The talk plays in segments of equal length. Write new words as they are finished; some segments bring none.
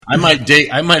I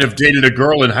might have dated a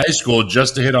girl in high school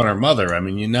just to hit on her mother. I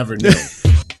mean, you never knew.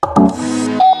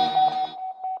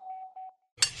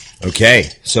 Okay,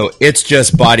 so it's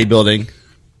just bodybuilding,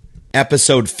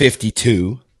 episode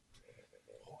 52.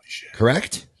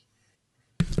 Correct?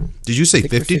 Did you say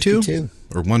 52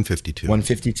 or 152?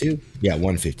 152? Yeah,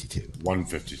 152.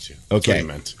 152. That's Okay. what he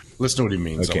meant. Listen to what he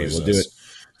means. Okay, always we'll do says. it.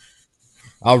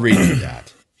 I'll read you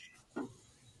that.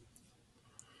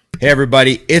 Hey,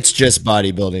 everybody. It's just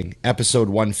bodybuilding, episode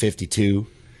 152.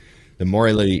 The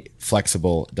morally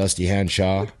flexible Dusty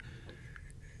Hanshaw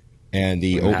and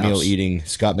the oatmeal eating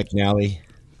Scott McNally.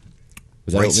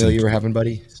 Was that Rice oatmeal and you were having,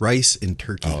 buddy? Rice and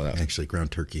turkey. Oh, Actually,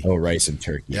 ground turkey. Oh, rice and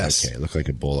turkey. Yes. Okay, it looked like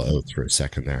a bowl of oats for a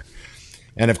second there.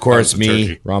 And, of course, That was the me,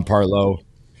 turkey. Ron Partlow.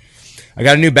 I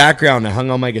got a new background. I hung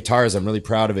all my guitars. I'm really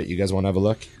proud of it. You guys want to have a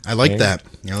look? I like Okay. that.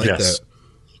 I like Yes.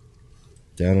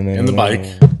 that. And the bike.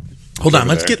 Hold on. Over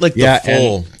Let's there. get like the Yeah,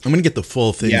 full. I'm going to get the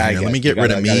full thing Yeah, here. Let me get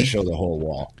rid of I gotta me. show the whole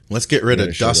wall. Let's get rid gotta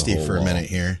of show the Dusty whole for a wall. minute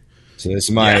here. So this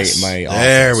is my Yes. my office.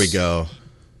 There we go.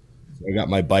 I got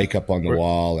my bike up on the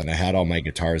wall, and I had all my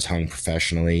guitars hung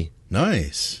professionally.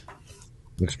 Nice.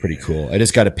 Looks pretty cool. I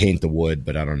just got to paint the wood,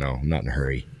 but I don't know. I'm not in a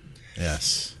hurry.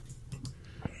 Yes.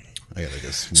 I got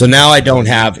this. So now I don't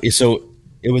have. So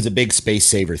it was a big space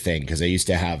saver thing because I used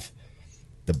to have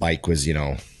the bike was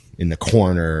in the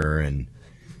corner, and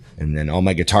then all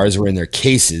my guitars were in their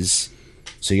cases.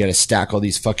 So you got to stack all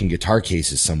these fucking guitar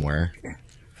cases somewhere.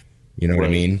 You know what I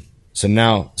Right. mean? So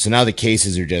now the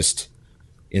cases are just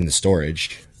in the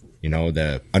storage,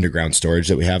 the underground storage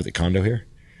that we have at the condo here.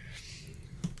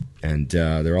 And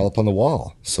they're all up on the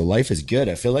wall. So life is good.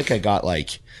 I feel like I got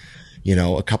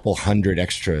a couple hundred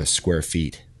extra square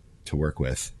feet to work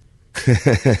with.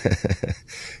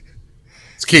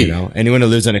 It's key. Anyone who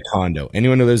lives in a condo,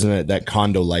 anyone who lives in that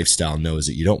condo lifestyle knows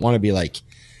that you don't want to be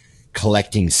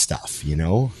collecting stuff,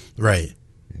 Right.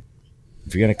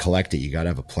 If you're going to collect it, you got to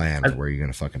have a plan of where you're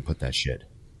going to fucking put that shit.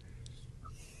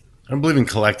 I don't believe in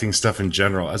collecting stuff in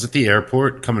general. I was at the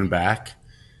airport coming back.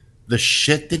 The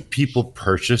shit that people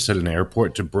purchase at an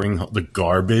airport to bring the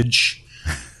garbage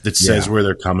that says Yeah. where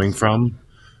they're coming from.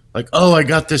 Like, oh, I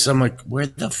got this. I'm like, where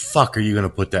the fuck are you going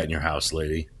to put that in your house,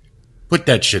 lady? Put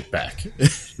that shit back.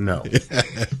 No,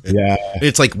 Yeah.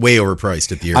 It's like way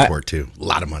overpriced at the airport too. A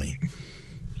lot of money.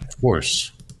 of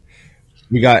course.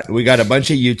 We got a bunch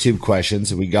of YouTube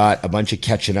questions. We got a bunch of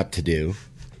catching up to do.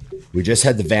 We just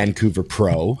had the Vancouver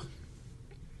Pro,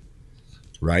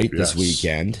 right, this Yes.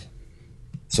 weekend.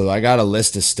 So I got a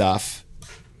list of stuff.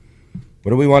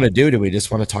 What do we want to do? Do we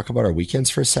just want to talk about our weekends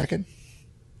for a second?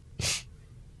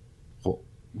 Well,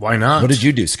 why not? What did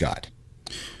you do, Scott?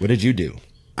 What did you do?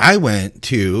 I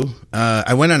went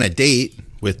on a date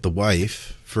with the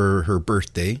wife for her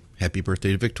birthday. Happy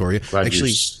birthday to Victoria. Glad you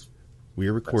Actually, we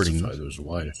are recording. specified it was a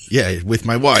wife. Yeah, with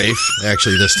my wife,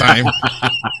 actually, this time.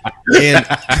 And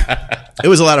it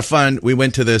was a lot of fun. We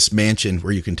went to this mansion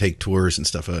where you can take tours and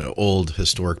stuff, an old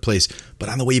historic place. But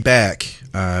on the way back,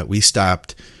 we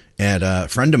stopped at a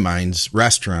friend of mine's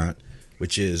restaurant,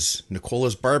 which is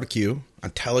Nicola's Barbecue on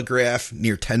Telegraph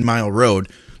near 10 Mile Road.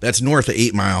 That's north of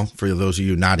 8 Mile for those of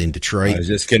you not in Detroit. I was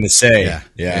just going to say, Yeah.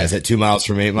 yeah, is it 2 miles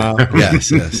from 8 Mile?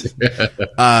 Yes, yes.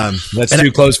 That's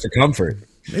too close for comfort.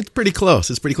 It's pretty close.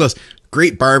 It's pretty close.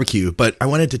 Great barbecue. But I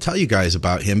wanted to tell you guys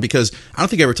about him because I don't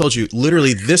think I ever told you.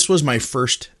 Literally, this was my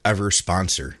first ever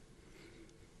sponsor.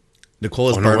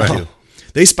 Nicola's Oh, no Barbecue. way.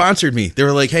 They sponsored me. They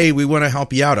were like, hey, we want to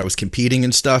help you out. I was competing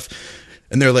and stuff.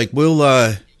 And they're like,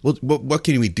 what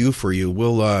can we do for you?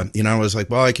 I was like,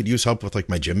 well, I could use help with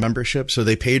my gym membership. So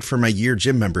they paid for my year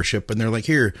gym membership. And they're like,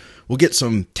 here, we'll get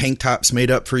some tank tops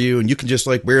made up for you. And you can just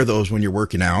wear those when you're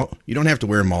working out. You don't have to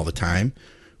wear them all the time.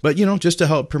 But, just to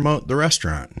help promote the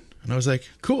restaurant. And I was like,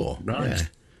 cool. Nice. Yeah.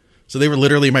 So they were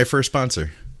literally my first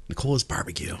sponsor, Nicola's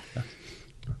Barbecue.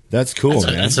 That's cool,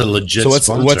 man. That's a legit So what's-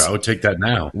 sponsor. what's- I would take that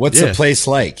now. What's Yeah. the place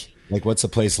like? What's the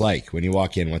place like when you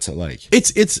walk in? What's it like?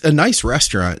 It's a nice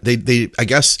restaurant.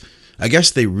 I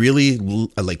guess they really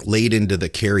laid into the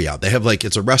carryout. They have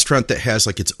it's a restaurant that has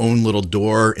its own little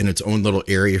door and its own little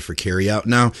area for carryout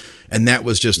now. And that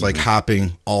was just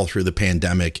hopping all through the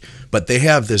pandemic. But they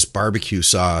have this barbecue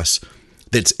sauce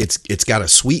that's it's got a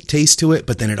sweet taste to it,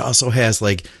 but then it also has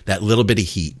that little bit of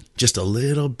heat, just a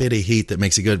little bit of heat that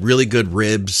makes it good. Really good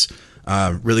ribs,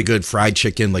 really good fried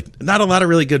chicken. Not a lot of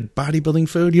really good bodybuilding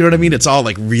food. You know what I mean? It's all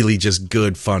really just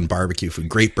good, fun barbecue food.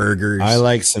 Great burgers. I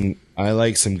like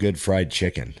some good fried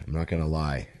chicken. I'm not gonna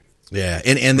lie. Yeah,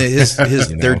 and his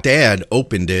You know? their dad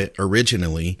opened it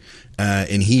originally,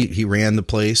 and he ran the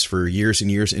place for years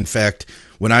and years. In fact,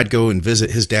 when I'd go and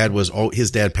visit, his dad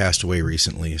passed away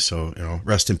recently, so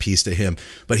rest in peace to him.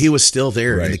 But he was still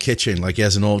there in the kitchen, like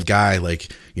as an old guy, like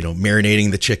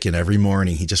marinating the chicken every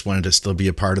morning. He just wanted to still be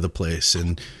a part of the place.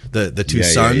 And the two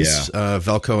sons,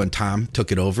 Velko and Tom,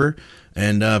 took it over.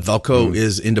 And Velko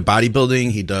is into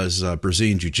bodybuilding. He does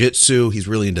Brazilian jiu-jitsu. He's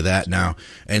really into that now.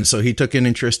 And so he took an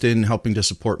interest in helping to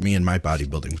support me in my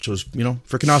bodybuilding, which was,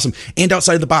 freaking awesome. And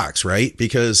outside the box, right?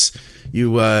 Because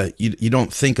you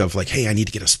don't think of like, hey, I need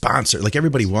to get a sponsor. Like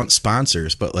everybody wants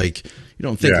sponsors, but like you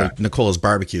don't think like Nicola's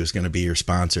Barbecue is going to be your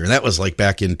sponsor. And that was like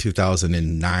back in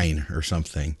 2009 or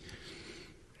something.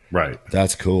 Right.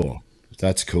 That's cool.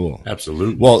 That's cool.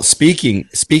 Absolutely. Well,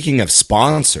 speaking of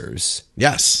sponsors,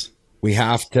 yes. We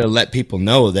have to let people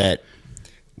know that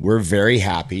we're very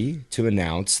happy to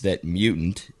announce that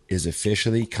Mutant is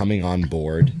officially coming on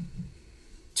board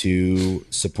to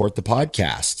support the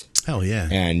podcast. Hell yeah.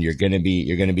 And you're going to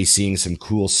be seeing some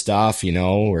cool stuff, we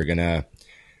got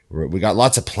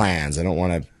lots of plans. I don't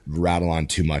want to rattle on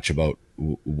too much about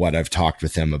what I've talked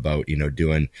with them about,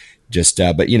 doing just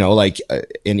but and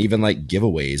even like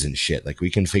giveaways and shit. Like we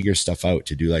can figure stuff out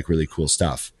to do like really cool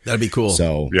stuff. That'd be cool.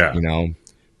 So,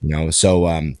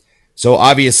 so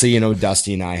obviously,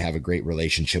 Dusty and I have a great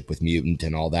relationship with Mutant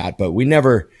and all that, but we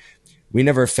never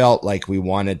felt like we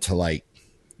wanted to like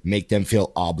make them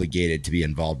feel obligated to be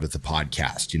involved with the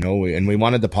podcast, and we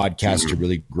wanted the podcast to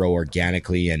really grow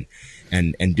organically and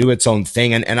do its own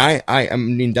thing. And I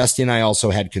mean, Dusty and I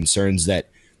also had concerns that,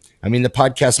 the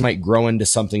podcast might grow into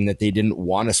something that they didn't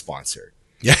want to sponsor.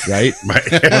 Yeah. Right.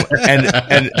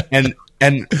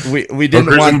 and we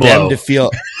didn't want them to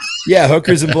feel,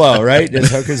 hookers and blow, right?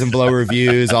 Just hookers and blow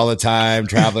reviews all the time,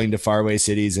 traveling to faraway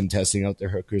cities and testing out their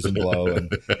hookers and blow. And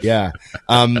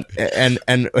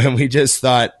and we just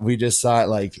thought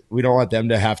like, we don't want them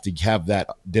to have that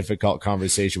difficult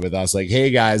conversation with us. Like,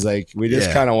 hey guys, like we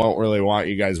just kind of won't really want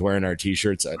you guys wearing our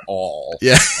t-shirts at all on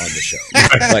the show.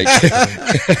 Like,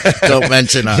 don't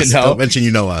mention us. Don't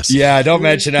mention us. Yeah, don't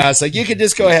mention us. Like you could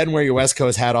just go ahead and wear your West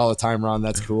Coast hat all the time, Ron.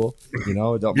 That's cool.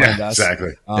 Don't mind us.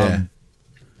 Exactly.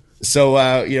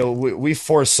 So, we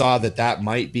foresaw that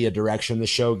might be a direction the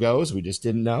show goes. We just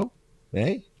didn't know.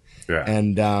 Hey. Yeah.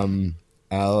 And,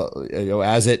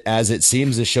 as it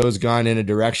seems, the show's gone in a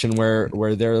direction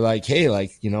where they're like, hey,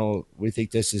 like, we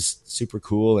think this is super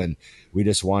cool and we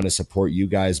just want to support you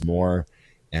guys more.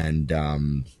 And,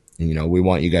 we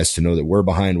want you guys to know that we're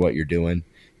behind what you're doing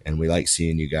and we like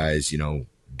seeing you guys,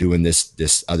 doing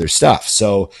this other stuff.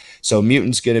 So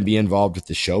Mutant's going to be involved with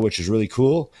the show, which is really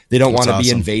cool. They don't want to be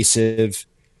invasive.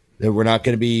 We're not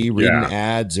going to be reading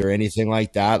ads or anything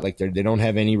like that. Like they don't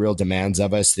have any real demands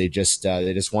of us. They just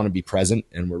want to be present,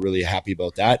 and we're really happy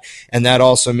about that. And that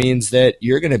also means that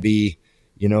you're going to be,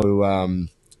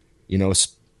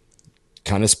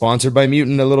 kind of sponsored by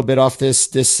Mutant a little bit off this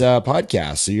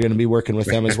podcast. So you're going to be working with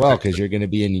them as well, because you're going to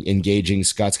be engaging.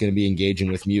 Scott's going to be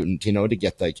engaging with Mutant, to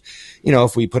get like,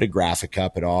 if we put a graphic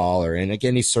up at all or like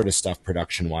any sort of stuff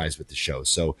production wise with the show.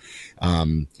 So,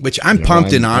 which I'm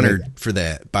pumped and honored for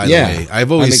that, by the way.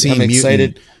 I've always seen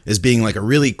Mutant as being like a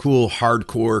really cool,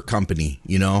 hardcore company,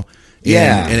 and a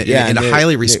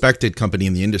highly respected company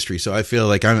in the industry. So I feel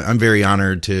like I'm very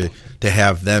honored to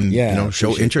have them,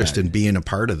 show interest in being a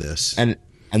part of this. And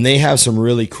they have some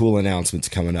really cool announcements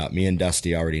coming up. Me and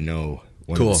Dusty already know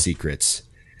one of the secrets.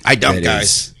 I don't,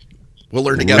 guys. We'll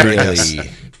learn together.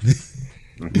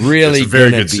 Really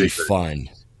going to be fun.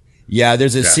 Yeah,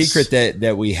 there's a secret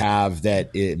that we have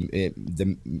that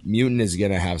the Mutant is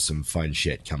going to have some fun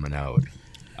shit coming out.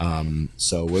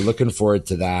 So we're looking forward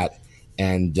to that.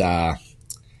 And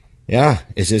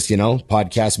it's just,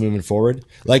 podcast moving forward.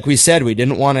 Like we said, we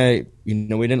didn't want to,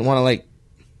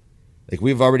 like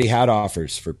we've already had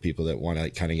offers for people that want to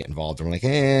like kind of get involved. And we're like,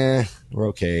 we're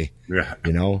okay. Yeah.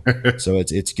 So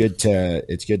it's good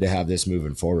to have this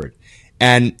moving forward.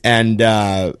 And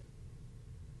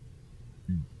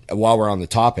while we're on the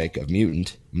topic of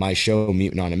Mutant, my show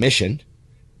Mutant on a Mission,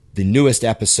 the newest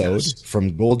episode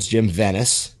from Gold's Gym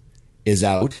Venice is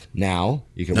out now.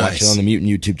 You can watch it on the Mutant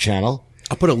YouTube channel.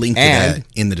 I'll put a link to that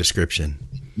in the description.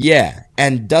 Yeah,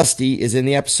 and Dusty is in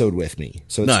the episode with me.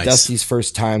 So it's Dusty's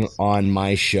first time on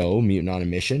my show, Mutant on a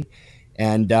Mission.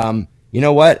 And you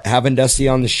know what? Having Dusty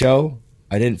on the show,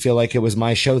 I didn't feel like it was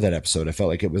my show that episode. I felt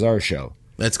like it was our show.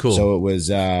 That's cool. So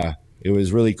it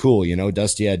was really cool.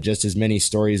 Dusty had just as many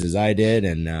stories as I did,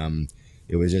 and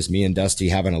it was just me and Dusty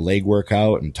having a leg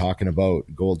workout and talking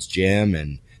about Gold's Gym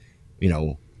and,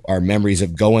 our memories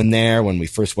of going there when we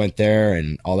first went there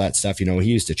and all that stuff. You know, he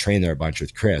used to train there a bunch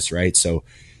with Chris, right? So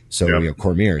Yep. you know,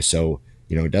 Cormier. So,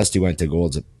 you know, Dusty went to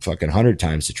Gold's a fucking 100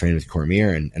 times to train with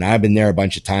Cormier. And I've been there a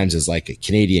bunch of times as like a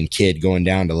Canadian kid going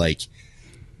down to like,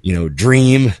 you know,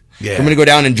 dream. Yeah. I'm going to go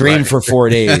down and dream for 4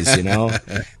 days, you know?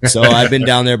 So I've been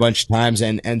down there a bunch of times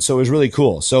and so it was really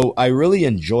cool. So I really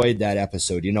enjoyed that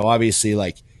episode. You know, obviously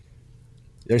like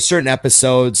there's certain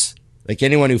episodes, like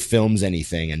anyone who films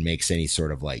anything and makes any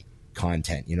sort of like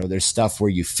content, you know, there's stuff where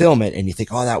you film it and you think,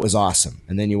 oh, that was awesome.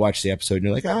 And then you watch the episode and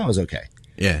you're like, oh, it was okay.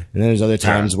 Yeah. And then there's other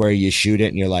times where you shoot it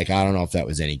and you're like, I don't know if that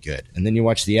was any good. And then you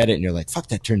watch the edit and you're like, fuck,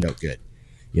 that turned out good.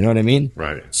 You know what I mean?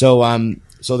 Right. So,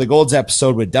 so the Golds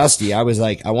episode with Dusty, I was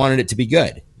like, I wanted it to be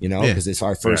good, you know, Yeah. because it's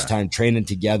our first time training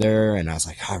together. And I was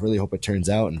like, oh, I really hope it turns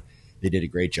out. And they did a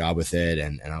great job with it.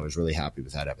 And I was really happy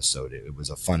with that episode. It was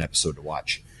a fun episode to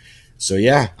watch. So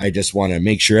yeah, I just want to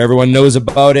make sure everyone knows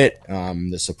about it.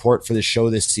 The support for the show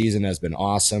this season has been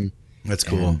awesome. That's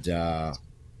cool. And,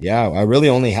 yeah, I really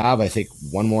only have, I think,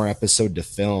 one more episode to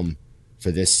film for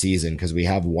this season because we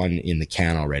have one in the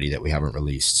can already that we haven't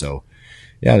released. So,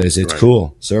 yeah, it's Right.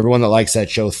 cool. So, everyone that likes that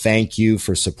show, thank you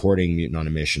for supporting Mutant on a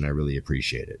Mission. I really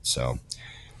appreciate it. So,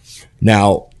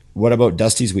 now, what about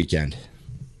Dusty's weekend?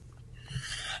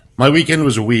 My weekend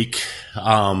was a week.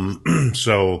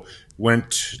 So went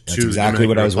That's to exactly the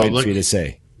what I was waiting Republic for you to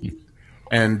say.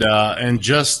 and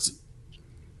just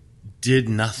did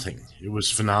nothing. It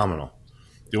was phenomenal.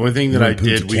 The only thing that I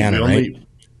Punta did, we Cana, only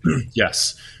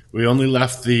yes, we only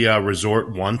left the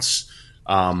resort once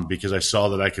because I saw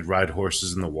that I could ride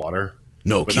horses in the water.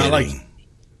 No But kidding.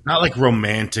 not like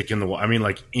romantic in the water. I mean,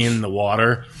 like in the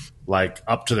water, like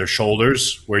up to their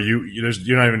shoulders, where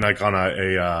you're not even like on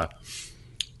a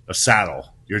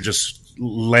saddle. You're just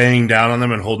laying down on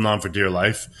them and holding on for dear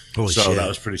life. Holy so shit. that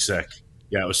was pretty sick.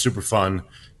 Yeah, it was super fun.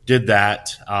 Did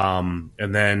that, and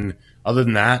then other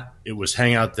than that, it was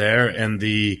hang out there. And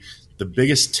the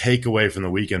biggest takeaway from the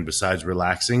weekend, besides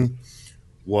relaxing,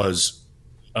 was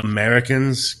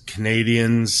Americans,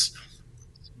 Canadians,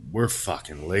 we're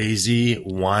fucking lazy,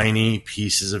 whiny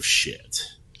pieces of shit.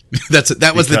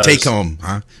 That was the Because- take home,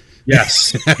 huh?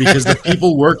 Yes, because the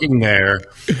people working there.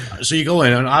 So you go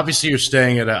in, and obviously you're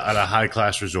staying at a high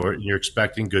class resort, and you're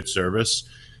expecting good service.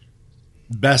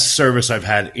 Best service I've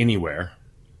had anywhere.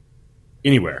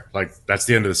 Like that's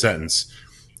the end of the sentence.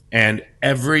 And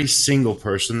every single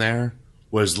person there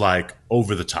was like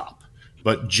over the top,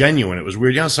 but genuine. It was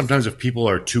weird. You know, sometimes if people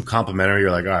are too complimentary,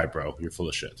 you're like, all right, bro, you're full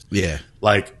of shit. Yeah.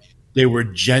 Like they were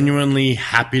genuinely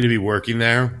happy to be working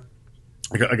there.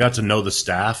 I got to know the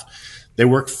staff. They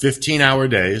work 15-hour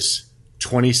days,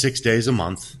 26 days a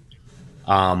month.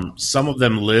 Some of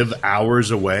them live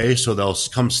hours away, so they'll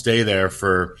come stay there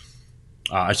for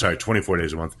 24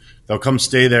 days a month. They'll come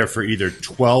stay there for either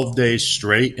 12 days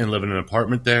straight and live in an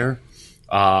apartment there.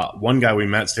 One guy we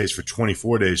met stays for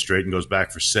 24 days straight and goes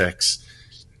back for 6.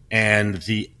 And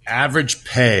the average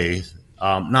pay,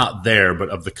 not there, but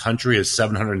of the country is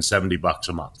 $770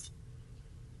 a month.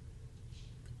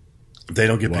 They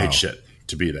don't get Wow. paid shit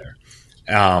to be there.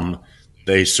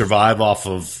 They survive off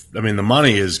of, I mean, the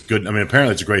money is good. I mean,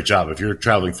 apparently it's a great job. If you're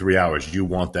traveling 3 hours, you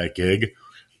want that gig.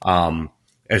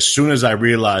 As soon as I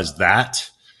realized that,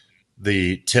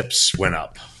 the tips went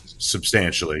up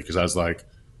substantially because I was like,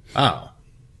 oh,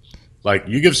 like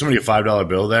you give somebody a $5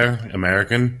 bill there,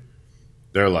 American,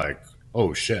 they're like,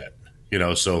 oh shit. You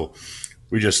know, so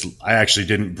I actually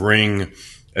didn't bring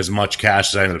as much cash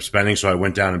as I ended up spending. So I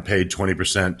went down and paid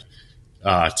 20%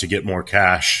 to get more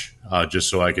cash just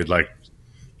so I could like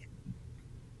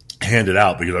hand it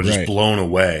out because I was just Right. blown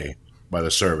away by the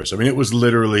service. I mean, it was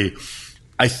literally,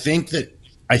 I think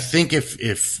if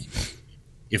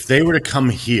they were to come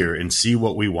here and see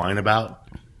what we whine about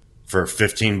for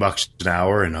 $15 an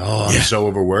hour and I'm so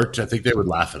overworked, I think they would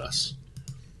laugh at us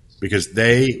because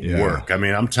they work. I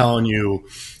mean, I'm telling you,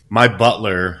 my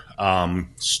butler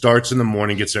starts in the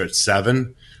morning, gets there at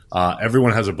 7.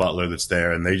 Everyone has a butler that's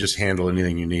there, and they just handle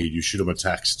anything you need. You shoot them a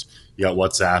text, you got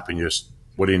WhatsApp, and you just,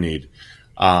 what do you need?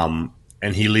 And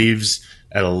he leaves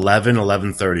at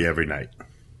 11:30 every night.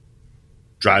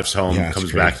 Drives home, Yeah, it's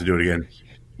comes crazy. back to do it again.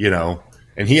 You know,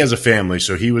 and he has a family,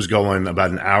 so he was going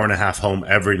about an hour and a half home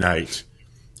every night,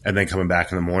 and then coming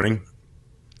back in the morning.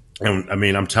 And I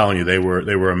mean, I'm telling you, they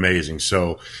were amazing.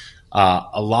 So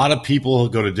a lot of people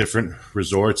go to different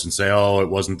resorts and say, "Oh, it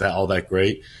wasn't that all that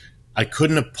great." I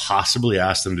couldn't have possibly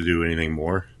asked them to do anything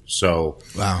more. So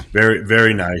Wow. very,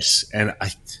 very nice. And I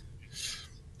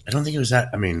don't think it was that.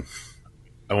 I mean,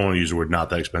 I won't use the word not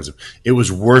that expensive. It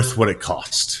was worth what it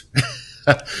cost.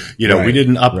 You know, we Right,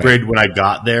 didn't upgrade when I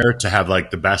got there to have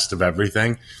like the best of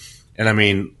everything. And I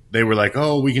mean, they were like,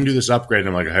 "Oh, we can do this upgrade." And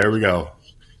I'm like, "Here we go."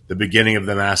 The beginning of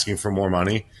them asking for more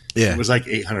money. Yeah. It was like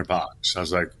 $800. I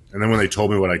was like, and then when they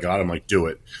told me what I got, I'm like, "Do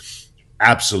it."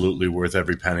 Absolutely worth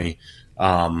every penny.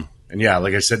 And yeah,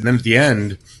 like I said, and then at the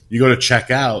end, you go to check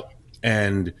out,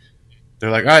 and they're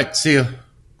like, "All right, see you."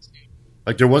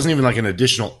 Like there wasn't even like an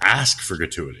additional ask for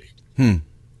gratuity.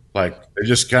 Like they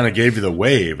just kind of gave you the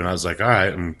wave, and I was like, "All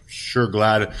right, I'm sure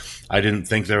glad I didn't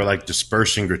think they were like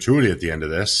dispersing gratuity at the end of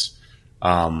this,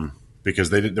 because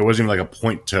there wasn't even like a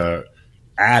point to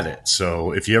add it."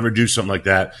 So if you ever do something like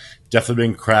that,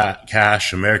 definitely bring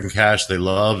cash, American cash, they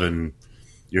love, and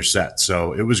you're set.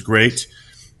 So it was great,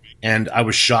 and I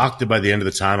was shocked that by the end of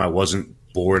the time I wasn't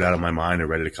bored out of my mind or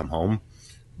ready to come home,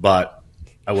 but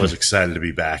I was excited to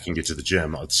be back and get to the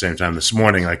gym at the same time. This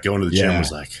morning, like going to the gym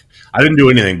was like, I didn't do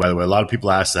anything, by the way. A lot of people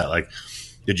ask that, like,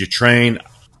 did you train?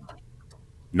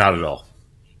 Not at all.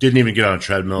 Didn't even get on a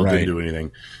treadmill, didn't do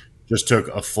anything. Just took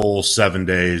a full 7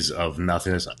 days of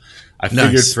nothingness. I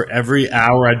figured for every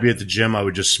hour I'd be at the gym, I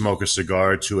would just smoke a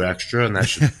cigar or 2 extra, and that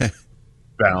should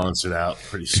balance it out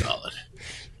pretty solid.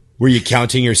 Were you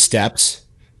counting your steps?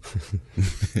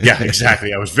 Yeah,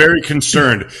 exactly. I was very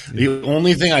concerned. The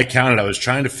only thing I counted, I was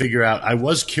trying to figure out, I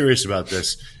was curious about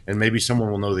this, and maybe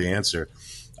someone will know the answer.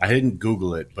 I didn't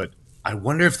Google it, but I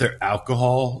wonder if their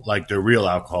alcohol, like their real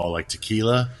alcohol, like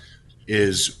tequila,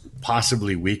 is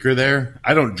possibly weaker there.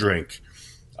 I don't drink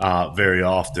very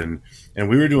often. And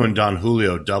we were doing Don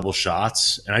Julio double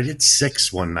shots, and I did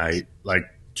 6 one night, like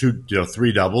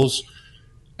 3 doubles.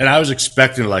 And I was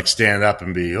expecting to like stand up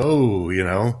and be,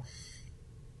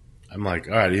 I'm like,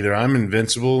 all right, either I'm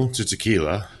invincible to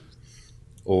tequila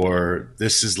or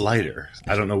this is lighter.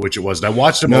 I don't know which it was. And I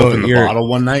watched them open the bottle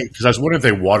one night because I was wondering if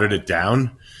they watered it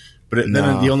down. But then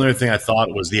the only other thing I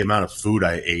thought was the amount of food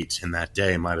I ate in that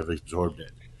day might have absorbed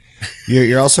it.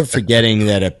 You're also forgetting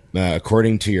that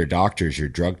according to your doctors, your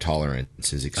drug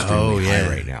tolerance is extremely high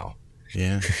right now.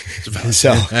 Yeah.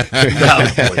 So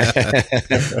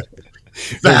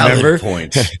valid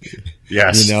point.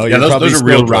 Yes. You're probably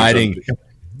still riding.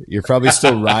 You're probably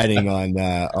still riding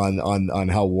on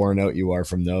how worn out you are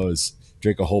from those.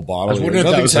 Drink a whole bottle. I was wondering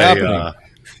if that was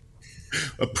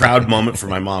a proud moment for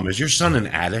my mom. Is your son an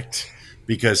addict?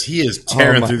 Because he is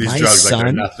tearing through these drugs like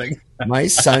they're nothing. My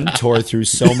son tore through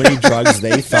so many drugs,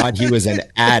 they thought he was an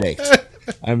addict.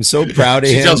 I'm so proud of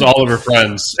him. She tells all of her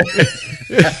friends.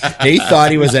 They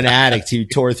thought he was an addict. He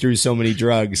tore through so many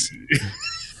drugs.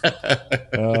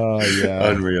 Oh, yeah.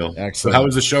 Unreal. Excellent. So how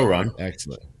was the show, Ron?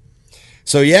 Excellent.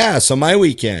 So my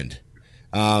weekend.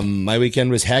 My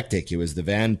weekend was hectic. It was the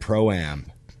Van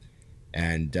Pro-Am.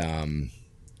 And,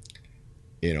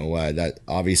 that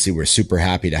obviously we're super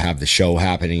happy to have the show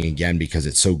happening again because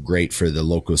it's so great for the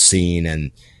local scene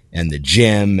and the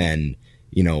gym. And,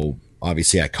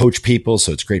 obviously I coach people,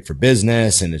 so it's great for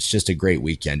business and it's just a great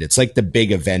weekend. It's like the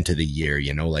big event of the year,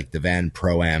 like the Van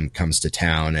Pro-Am comes to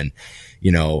town and,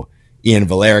 Ian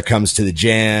Valera comes to the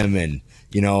gym and,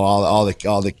 all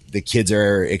the kids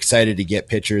are excited to get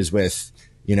pictures with,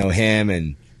 him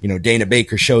and, Dana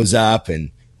Baker shows up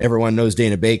and everyone knows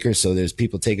Dana Baker. So there's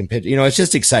people taking pictures, it's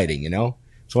just exciting,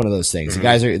 it's one of those things.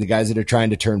 Mm-hmm. The guys that are trying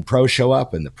to turn pro show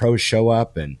up and the pros show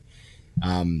up. And,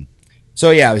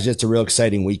 it was just a real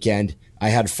exciting weekend. I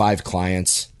had 5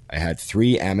 clients. I had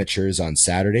 3 amateurs on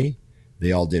Saturday.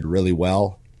 They all did really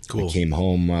well. Cool. I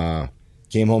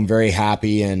came home very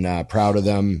happy and proud of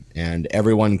them, and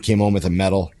everyone came home with a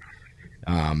medal.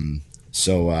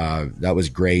 That was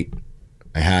great.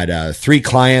 I had 3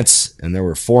 clients, and there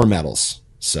were 4 medals,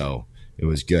 so it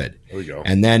was good. There we go.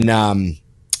 And then,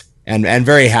 and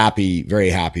very happy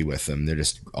with them. They're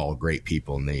just all great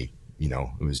people, and they, it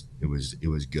was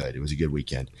good. It was a good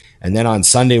weekend. And then on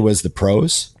Sunday was the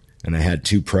pros, and I had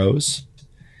 2 pros,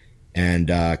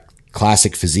 and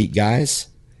classic physique guys.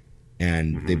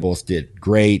 And they both did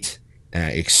great.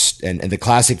 And the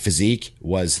classic physique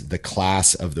was the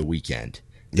class of the weekend.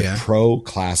 The pro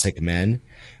classic men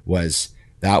was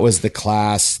the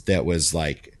class that was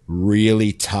like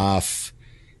really tough.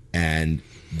 And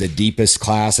the deepest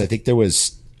class, I think there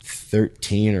was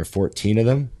 13 or 14 of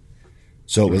them.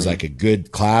 So it was like a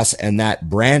good class. And that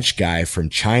Branch guy from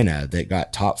China that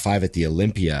got top 5 at the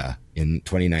Olympia in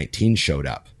 2019 showed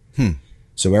up.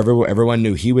 So everyone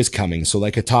knew he was coming. So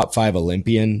like a top 5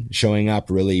 Olympian showing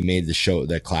up really made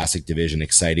the classic division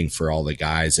exciting for all the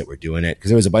guys that were doing it. Cause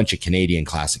there was a bunch of Canadian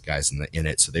classic guys in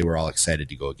it. So they were all excited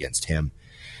to go against him.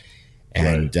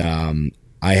 And,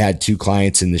 I had 2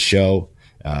 clients in the show,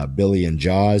 Billy and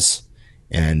Jaws.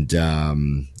 And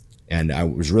I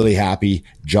was really happy.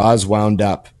 Jaws wound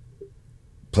up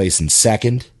placing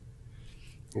second.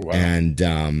 Wow.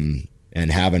 And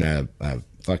and having a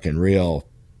fucking real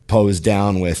pose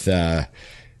down with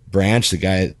Branch, the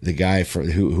guy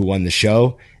who won the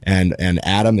show, and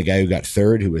Adam, the guy who got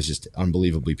third, who was just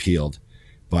unbelievably peeled.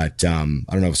 But I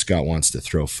don't know if Scott wants to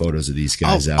throw photos of these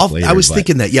guys out later. I was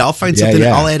thinking that. Yeah, I'll find something.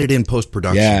 I'll add it in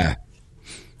post-production.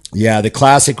 Yeah, the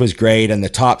classic was great, and the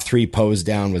top 3 pose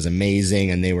down was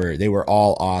amazing, and they were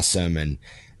all awesome, and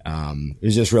it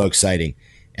was just real exciting.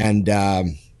 And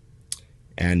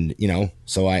you know,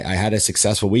 so I had a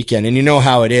successful weekend, and you know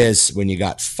how it is when you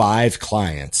got 5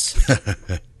 clients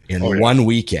in one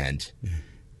weekend,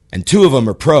 and 2 of them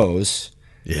are pros.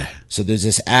 Yeah. So there's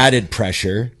this added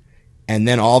pressure, and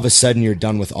then all of a sudden you're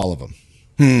done with all of them.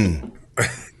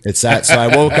 It's that. So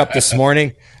I woke up this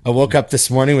morning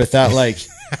with that, like,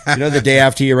 you know, the day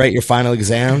after you write your final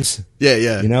exams.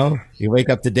 Yeah. You know, you wake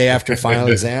up the day after final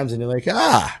exams and you're like,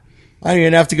 I don't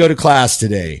even have to go to class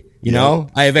today. You know,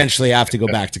 I eventually have to go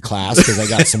back to class because I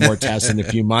got some more tests in a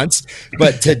few months.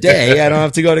 But today I don't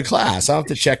have to go to class. I don't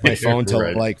have to check my phone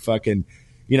till like fucking,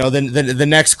 you know, the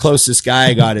next closest guy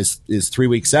I got is 3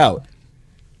 weeks out.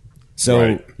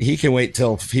 So he can wait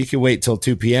till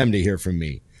 2 p.m. to hear from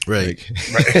me. Right.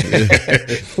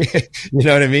 You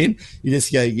know what I mean?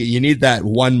 You need that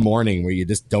one morning where you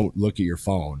just don't look at your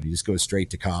phone. You just go straight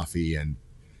to coffee and,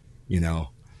 you know,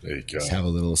 there you go. Just have a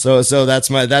little. So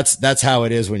that's how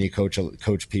it is when you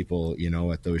coach people, you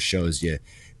know, at those shows.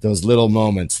 Those little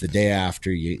moments the day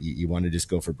after you want to just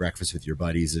go for breakfast with your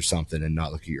buddies or something and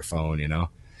not look at your phone, you know?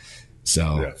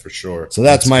 So yeah, for sure. So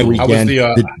that's my weekend.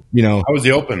 How was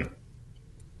the Open?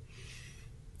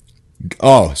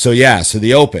 Oh, so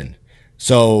the Open.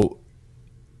 So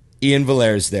Ian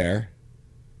Valaire's there.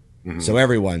 Mm-hmm. So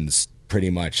everyone's pretty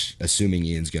much assuming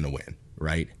Ian's going to win,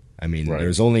 right? I mean, I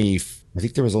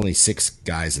think there was only 6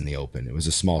 guys in the Open. It was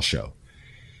a small show.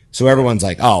 So everyone's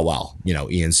like, oh, well, you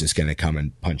know, Ian's just going to come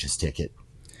and punch his ticket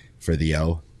for the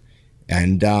O.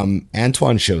 And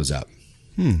Antoine shows up.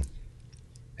 And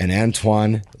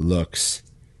Antoine looks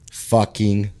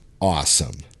fucking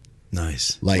awesome.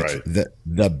 Nice. Like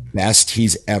the best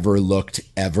he's ever looked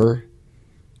ever.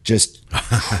 Just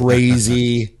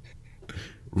crazy,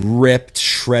 ripped,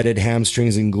 shredded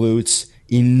hamstrings and glutes,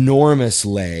 enormous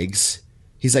legs.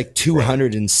 He's like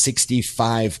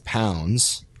 265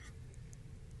 pounds.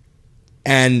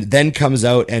 And then comes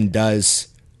out and does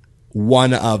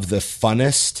one of the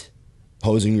funnest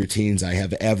posing routines I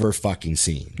have ever fucking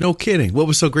seen. No kidding. What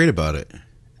was so great about it?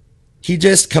 He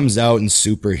just comes out and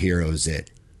superheroes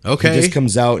it. Okay. He just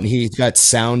comes out and he's got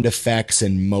sound effects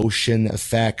and motion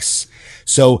effects.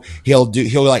 So he'll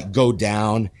like go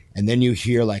down and then you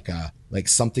hear like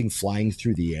something flying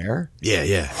through the air.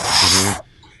 Yeah.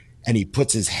 And he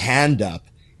puts his hand up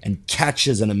and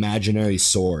catches an imaginary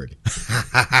sword.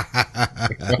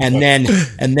 and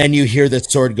then you hear the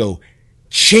sword go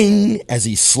ching as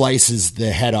he slices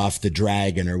the head off the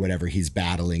dragon or whatever he's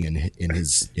battling in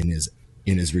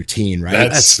his routine, right?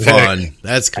 That's fun.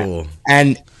 That's cool.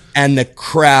 And the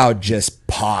crowd just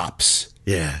pops.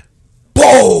 Yeah.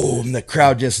 Boom! The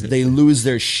crowd they lose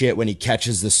their shit when he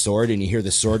catches the sword and you hear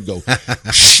the sword go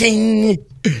shing.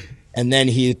 And then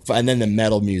the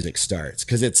metal music starts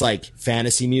because it's like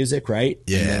fantasy music, right?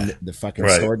 Yeah. And then the fucking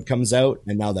sword comes out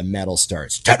and now the metal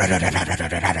starts.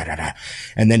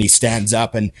 And then he stands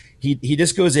up and he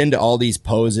just goes into all these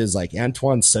poses. Like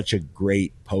Antoine's such a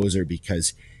great poser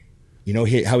because you know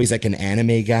how he's like an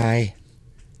anime guy?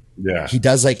 Yeah. He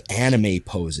does like anime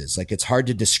poses. Like it's hard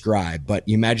to describe, but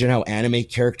you imagine how anime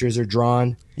characters are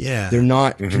drawn. Yeah. They're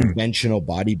not conventional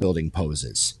bodybuilding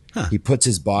poses. Huh. He puts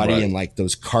his body in like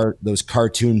those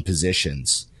cartoon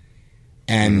positions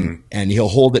and he'll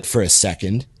hold it for a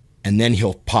second and then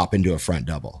he'll pop into a front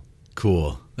double.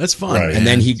 Cool. That's fun. Right. And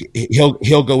then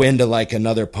he'll go into like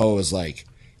another pose, like,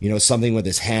 you know, something with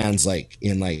his hands, like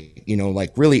in like, you know,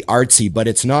 like really artsy, but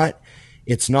it's not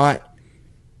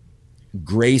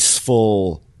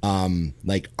graceful,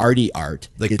 like arty art.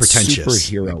 Like it's pretentious.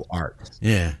 Superhero art.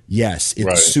 Yeah. Yes.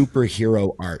 It's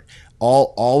superhero art.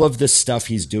 All of the stuff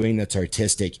he's doing that's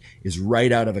artistic is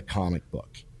right out of a comic book.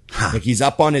 Huh. Like he's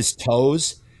up on his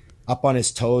toes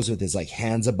with his like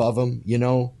hands above him, you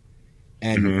know,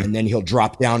 and then he'll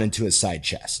drop down into his side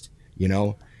chest, you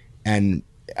know, and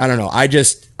I don't know. I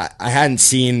hadn't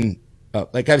seen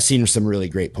like I've seen some really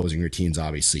great posing routines.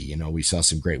 Obviously, you know, we saw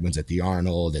some great ones at the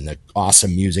Arnold and the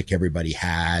awesome music everybody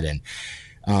had, and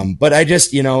but I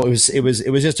just, you know, it was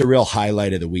just a real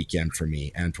highlight of the weekend for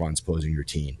me. Antoine's posing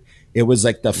routine. It was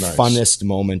like the funnest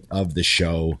moment of the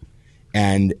show.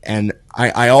 And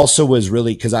I also was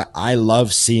really, because I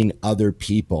love seeing other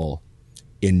people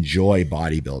enjoy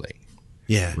bodybuilding.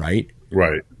 Yeah. Right?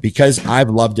 Right. because I've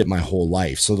loved it my whole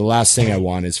life. So the last thing I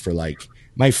want is for like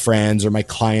my friends or my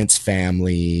clients'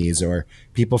 families or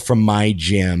people from my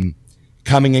gym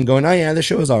coming and going, oh yeah, the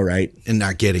show is all right. And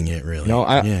not getting it really. No,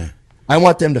 yeah. I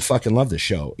want them to fucking love the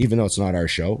show, even though it's not our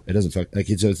show. It doesn't like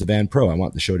it's the Band Pro. I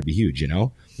want the show to be huge, you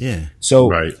know? Yeah. So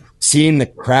Right. seeing the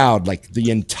crowd, like the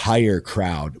entire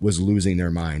crowd was losing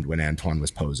their mind when Antoine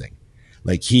was posing.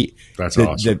 Like That's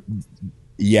awesome.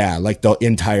 Yeah, like the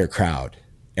entire crowd.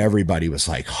 Everybody was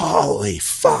like, holy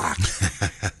fuck.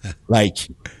 Like,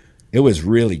 it was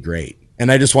really great. And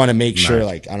I just want to make sure,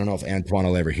 like, I don't know if Antoine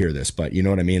will ever hear this, but you know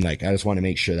what I mean? Like, I just want to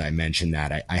make sure that I mention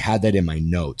that. I had that in my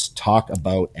notes. Talk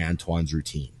about Antoine's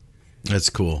routine. That's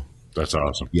cool. That's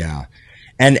awesome. Yeah.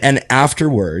 And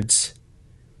afterwards,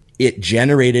 it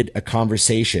generated a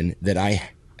conversation that I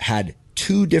had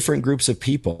two different groups of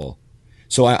people.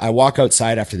 So I walk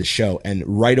outside after the show, and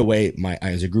right away,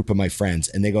 I was a group of my friends,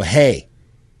 and they go, hey,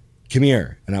 come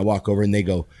here. And I walk over and they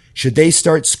go, should they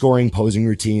start scoring posing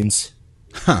routines?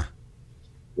 Huh.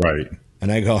 Right.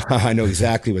 And I go, I know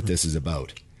exactly what this is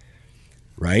about.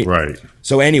 Right? Right.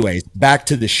 So anyways, back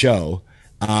to the show.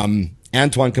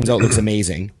 Antoine comes out, looks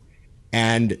amazing.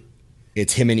 And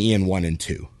it's him and Ian 1 and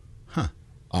 2. Huh.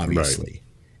 Obviously. Right.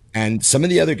 And some of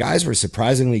the other guys were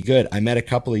surprisingly good. I met a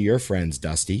couple of your friends,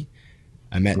 Dusty.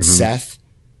 I met Seth,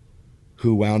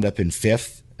 who wound up in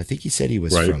 5th. I think he said he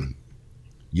was from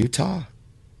Utah.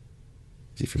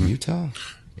 Is he from Utah?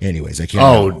 Anyways, I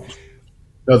can't remember.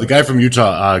 No, the guy from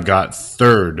Utah got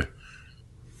 3rd.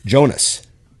 Jonas.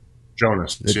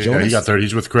 Jonas. Jonas? Yeah, he got 3rd.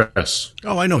 He's with Chris.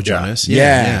 Oh, I know Jonas.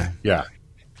 Yeah. Yeah.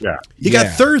 Yeah. He got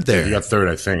 3rd there. He got 3rd,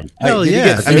 I think. Hell Did he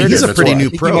yeah. get I mean, he's a That's pretty why. new I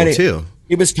think pro too.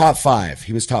 He was top 5.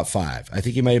 He was top 5. I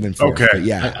think he might have been 4th. Okay. But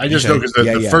yeah. I just know because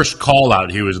the first call out,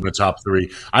 he was in the top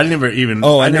 3. I never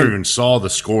even saw the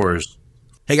scores.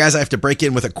 Hey guys, I have to break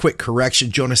in with a quick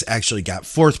correction. Jonas actually got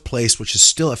 4th place, which is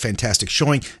still a fantastic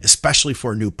showing, especially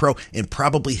for a new pro, and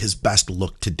probably his best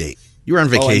look to date. You were on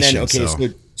vacation.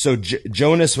 So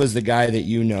Jonas was the guy that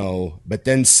you know, but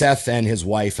then Seth and his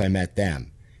wife, I met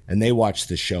them, and they watched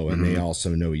the show, and they also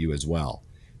know you as well.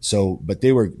 So, but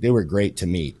they were great to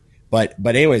meet. But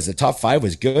anyways, the top 5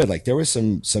 was good. Like there was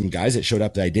some guys that showed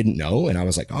up that I didn't know, and I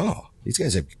was like, oh, these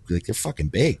guys are like they're fucking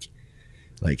big.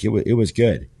 Like it was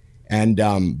good. And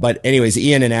but anyways,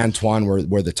 Ian and Antoine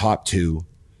were the top 2,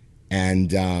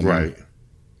 and Right.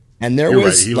 And there You're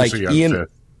was right. like Ian.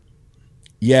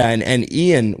 Yeah, and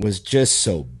Ian was just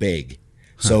so big.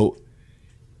 So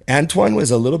Antoine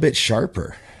was a little bit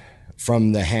sharper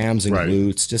from the hams and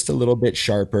glutes, just a little bit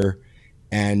sharper.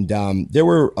 And there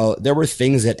were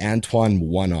things that Antoine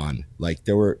won on. Like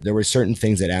there were certain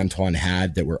things that Antoine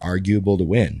had that were arguable to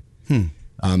win. And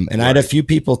I had a few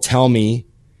people tell me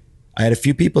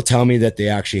that they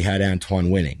actually had Antoine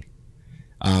winning.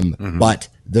 But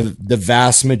the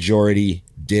vast majority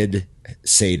did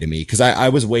say to me, because I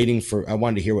was waiting I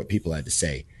wanted to hear what people had to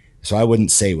say. So I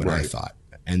wouldn't say what I thought.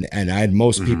 And I had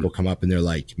most people come up and they're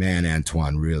like, man,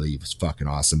 Antoine really was fucking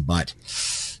awesome, but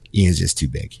Ian's just too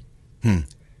big.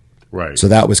 Right. So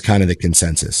that was kind of the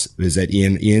consensus, is that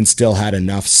Ian still had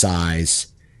enough size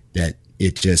that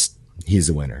he's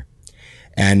the winner.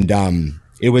 And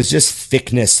it was just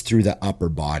thickness through the upper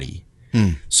body.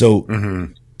 So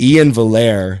Ian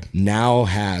Valère now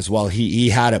has, well, he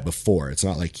had it before. It's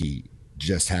not like he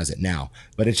just has it now,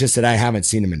 but it's just that I haven't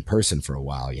seen him in person for a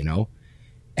while, you know?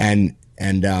 And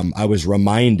I was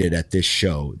reminded at this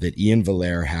show that Ian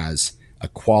Valère has a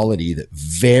quality that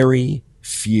very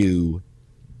few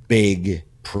big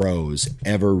pros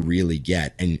ever really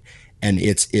get. And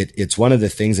it's one of the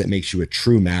things that makes you a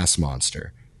true mass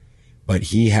monster. But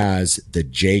he has the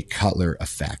Jay Cutler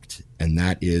effect, and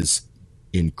that is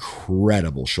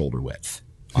incredible shoulder width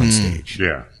on stage.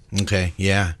 Yeah. Okay.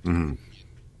 Yeah.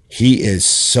 He is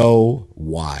so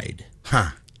wide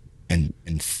and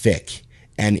thick,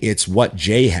 and it's what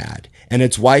Jay had, and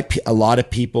it's why a lot of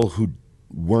people who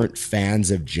weren't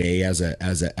fans of Jay as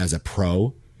a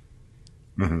pro,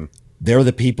 they're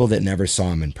the people that never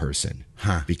saw him in person.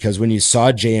 Because when you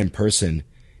saw Jay in person,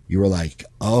 you were like,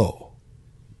 oh,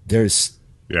 there's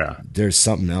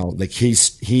something else. Like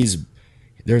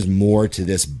there's more to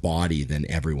this body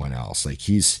than everyone else. Like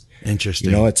he's interesting.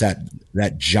 You know, it's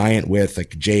that giant width,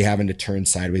 like Jay having to turn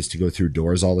sideways to go through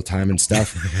doors all the time and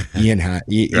stuff.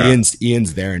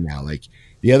 Ian's there now. Like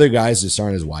the other guys just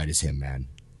aren't as wide as him, man.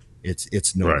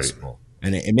 It's noticeable.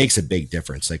 And it makes a big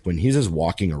difference. Like when he's just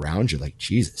walking around, you're like,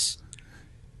 Jesus.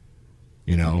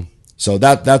 You know? So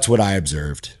that's what I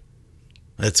observed.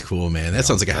 That's cool, man. That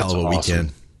sounds like a hell of a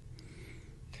weekend.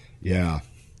 Yeah.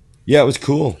 Yeah, it was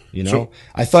cool. You know,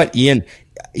 I thought Ian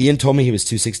told me he was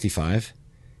 265,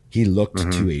 he looked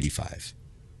 285.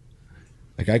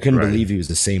 Like, I couldn't believe he was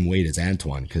the same weight as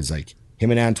Antoine, because like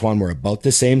him and Antoine were about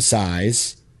the same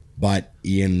size, but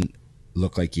Ian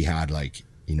looked like he had like,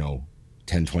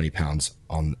 10, 20 pounds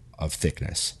of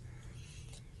thickness.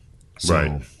 So,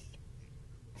 Right.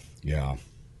 Yeah.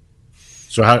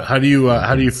 So how do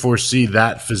you foresee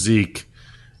that physique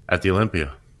at the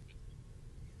Olympia?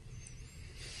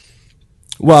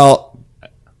 Well,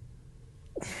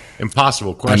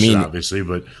 Impossible question, obviously,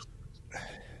 but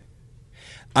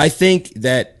I think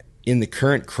that in the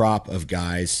current crop of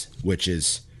guys, which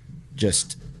is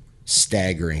just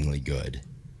staggeringly good,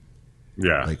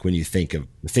 yeah, like when you think of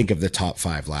the top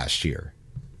 5 last year.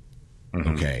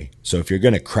 Okay, so if you're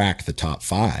going to crack the top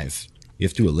 5, you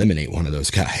have to eliminate one of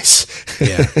those guys.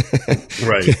 Yeah.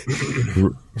 right.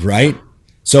 Right?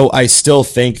 So I still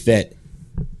think that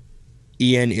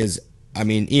Ian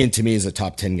to me is a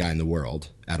top 10 guy in the world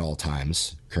at all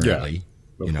times currently.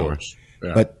 Yeah, of course.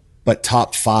 Yeah. But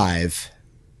top 5,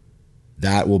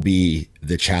 that will be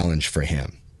the challenge for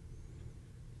him.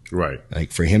 Right.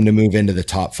 Like, for him to move into the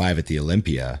top 5 at the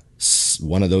Olympia,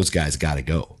 one of those guys got to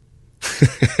go.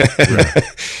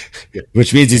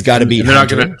 Which means he's got to beat. They're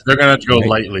gonna have to go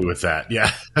lightly with that.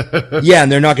 Yeah. Yeah,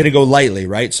 and they're not going to go lightly,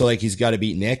 right? So like, he's got to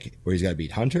beat Nick, or he's got to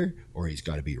beat Hunter, or he's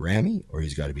got to beat Ramy, or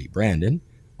he's got to beat Brandon,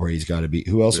 or he's got to beat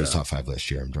who else was top 5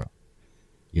 last year?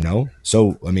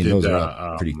 So I mean, those are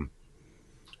all pretty.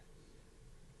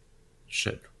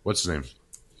 Shit, what's his name?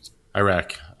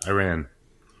 Iran.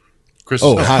 Chris.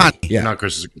 Hadi. Yeah, not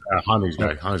Chris. Hani's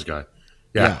guy. Hani's guy.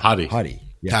 Yeah, Hadi.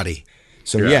 Yeah. Hadi.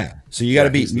 So so you got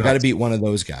to beat one of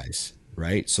those guys,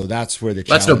 right? So that's where the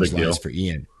That's no challenge big lies deal for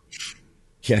Ian.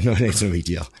 Yeah, no, it's no big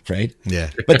deal, right? Yeah.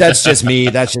 But that's just me.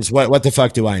 That's just what the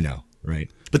fuck do I know, right?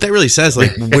 But that really says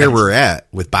like where we're at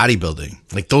with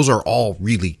bodybuilding. Like, those are all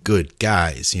really good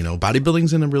guys.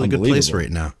 Bodybuilding's in a really good place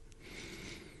right now.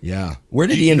 Yeah. Where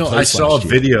did Ian place I saw a last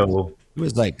year? video. He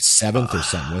was like 7th or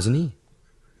something, wasn't he?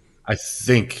 I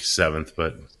think 7th,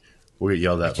 but we'll get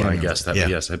yelled at when I guess that. Yeah.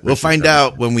 But yes, We'll find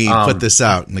out when we put this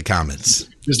out in the comments.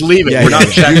 Just leave it. Yeah, We're not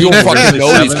checking. You don't fucking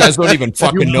know. These 7th. guys don't even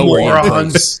fucking know where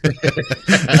Ian plays.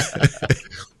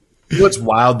 What's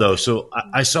wild though? So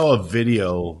I saw a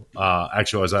video.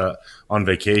 Actually, I was on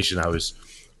vacation.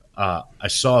 I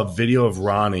saw a video of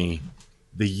Ronnie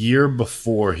the year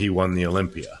before he won the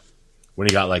Olympia, when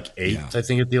he got like 8th, I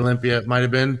think, at the Olympia. It might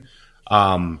have been.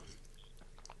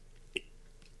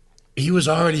 He was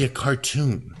already a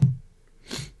cartoon.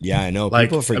 Yeah, I know. Like,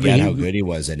 People forget how good he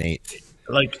was at 8th.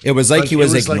 Like, It was like he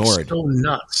was ignored. Like, so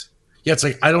nuts. Yeah, it's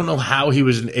like, I don't know how he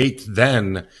was an 8th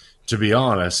then, to be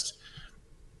honest.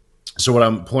 So what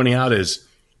I'm pointing out is,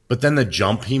 but then the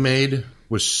jump he made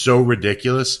was so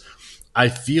ridiculous. I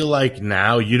feel like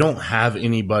now you don't have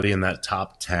anybody in that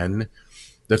top 10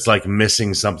 that's like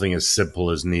missing something as simple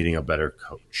as needing a better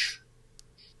coach.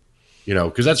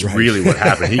 Because that's really what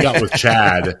happened. He got with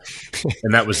Chad,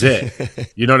 and that was it.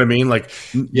 You know what I mean? Like,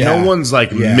 no one's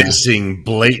like missing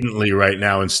blatantly right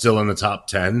now and still in the top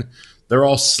 10. They're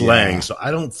all slaying. So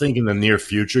I don't think in the near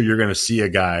future you're going to see a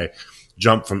guy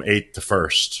jump from 8th to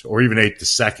 1st or even 8th to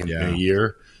 2nd in a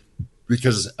year.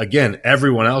 Because, again,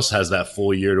 everyone else has that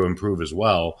full year to improve as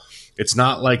well. It's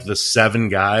not like the 7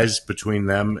 guys between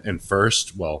them and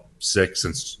 1st, well, 6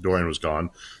 since Dorian was gone,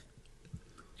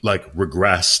 like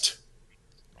regressed.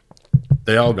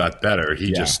 They all got better.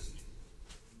 He just,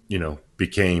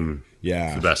 became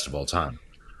the best of all time.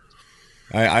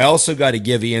 I also got to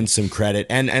give Ian some credit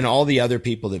and all the other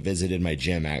people that visited my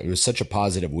gym. It was such a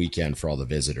positive weekend for all the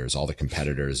visitors, all the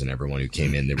competitors and everyone who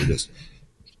came in. They were just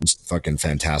fucking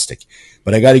fantastic.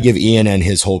 But I got to give Ian and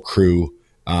his whole crew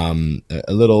a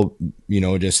little,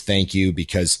 just thank you,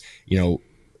 because,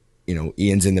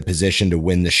 Ian's in the position to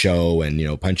win the show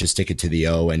and, punch his ticket to the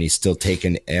O, and he's still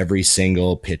taking every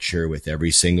single picture with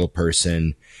every single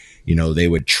person. They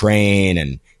would train,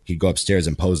 and he'd go upstairs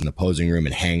and pose in the posing room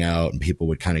and hang out, and people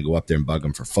would kind of go up there and bug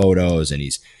him for photos. And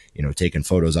he's, taking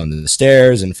photos on the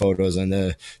stairs and photos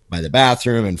by the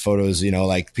bathroom and photos,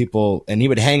 like people, and he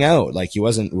would hang out. Like, he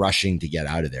wasn't rushing to get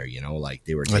out of there, like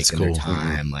they were taking their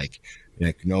time, like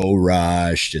no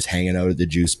rush, just hanging out at the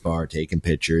juice bar, taking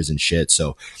pictures and shit.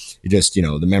 So it just,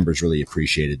 the members really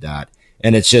appreciated that.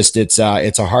 And it's just, it's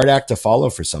a hard act to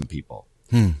follow for some people.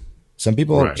 Some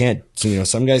people can't,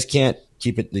 some guys can't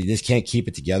keep it. They just can't keep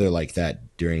it together like that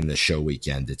during the show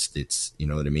weekend. It's, you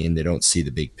know what I mean? They don't see the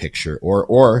big picture,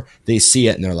 or they see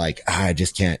it and they're like, I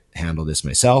just can't handle this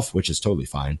myself, which is totally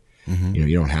fine.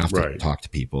 You don't have to talk to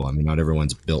people. I mean, not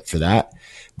everyone's built for that,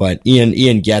 but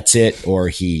Ian gets it, or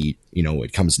he,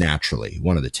 it comes naturally.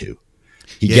 One of the two.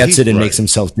 He gets it and makes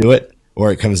himself do it,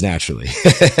 or it comes naturally.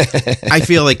 I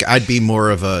feel like I'd be more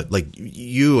of a, like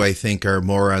you, I think are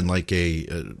more on like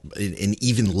an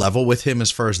even level with him as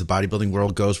far as the bodybuilding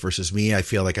world goes versus me. I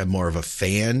feel like I'm more of a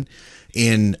fan.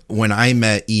 And when I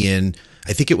met Ian,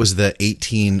 I think it was the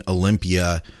 18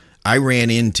 Olympia, I ran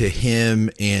into him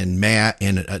and Matt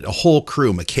and a whole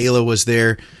crew. Michaela was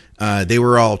there. They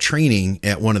were all training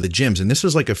at one of the gyms, and this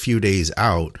was like a few days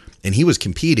out, and he was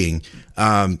competing.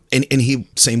 And he,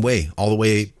 same way, all the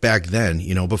way back then,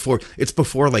 you know, before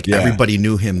like everybody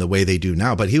knew him the way they do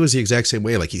now, but he was the exact same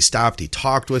way. Like he stopped, he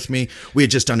talked with me. We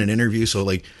had just done an interview. So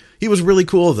like, he was really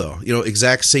cool though, you know,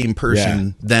 exact same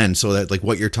person then. So that like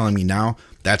what you're telling me now,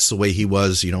 that's the way he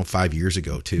was, you know, 5 years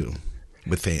ago too.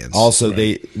 With fans. Also,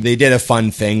 they did a fun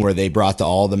thing where they brought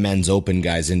all the men's open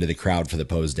guys into the crowd for the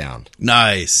pose down.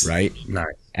 Nice. Right?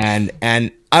 Nice.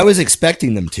 And I was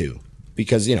expecting them to,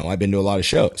 because, you know, I've been to a lot of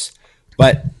shows.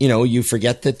 But, you know, you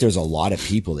forget that there's a lot of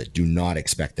people that do not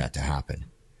expect that to happen.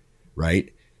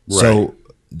 Right? So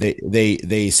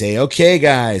they say, okay,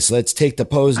 guys, let's take the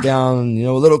pose down, you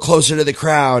know, a little closer to the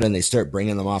crowd. And they start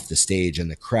bringing them off the stage,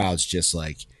 and the crowd's just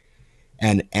like,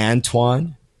 and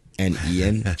Antoine and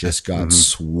Ian just got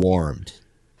swarmed.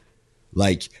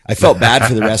 Like, I felt bad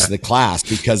for the rest of the class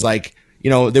because, like, you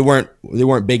know, they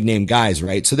weren't big name guys,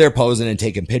 right? So they're posing and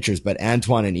taking pictures, but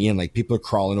Antoine and Ian, like, people are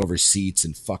crawling over seats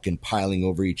and fucking piling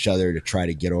over each other to try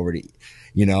to get over to,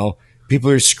 you know, people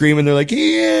are screaming. They're like,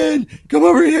 Ian, come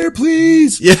over here,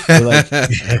 please. Yeah. They're like,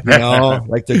 you know,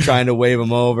 like they're trying to wave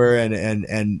him over,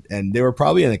 and they were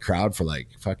probably in the crowd for like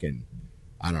fucking,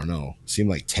 I don't know,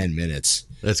 seemed like 10 minutes.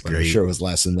 That's great. I'm sure it was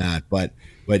less than that, but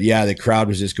yeah, the crowd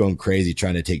was just going crazy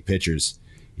trying to take pictures,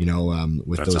 you know,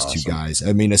 with That's those awesome. two guys.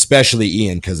 I mean, especially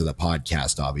Ian, because of the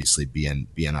podcast, obviously being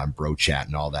on Bro Chat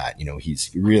and all that, you know,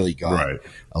 he's really got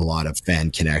a lot of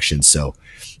fan connections. So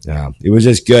it was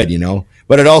just good, you know,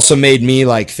 but it also made me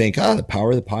like think, the power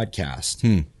of the podcast,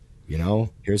 you know,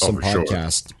 here's some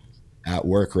podcast at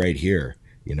work right here.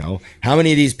 You know, how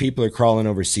many of these people are crawling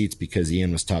over seats because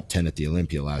Ian was top 10 at the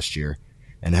Olympia last year?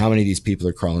 And how many of these people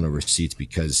are crawling over seats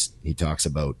because he talks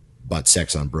about butt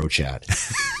sex on Bro Chat?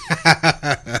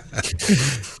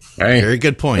 Hey, very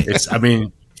good point. I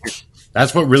mean,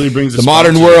 that's what really brings the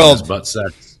modern world. Butt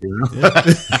sex. You know?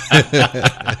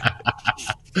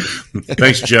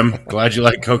 Thanks, Jim. Glad you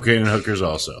like cocaine and hookers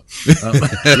also.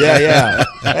 Yeah.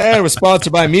 And we're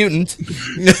sponsored by Mutant.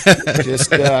 Just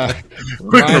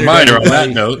quick reminder on that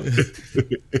note.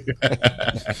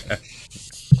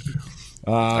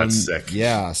 That's sick.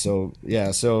 Yeah. So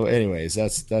anyways,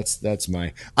 that's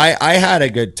my, I had a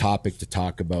good topic to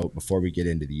talk about before we get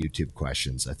into the YouTube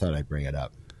questions. I thought I'd bring it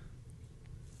up.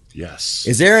 Yes.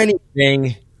 Is there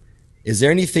anything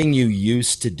you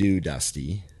used to do,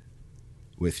 Dusty,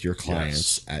 with your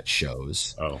clients at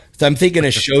shows? Oh. So I'm thinking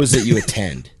of shows that you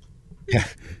attend.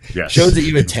 Yes. Shows that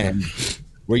you attend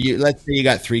where let's say you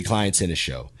got 3 clients in a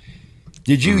show.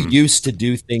 Did you used to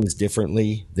do things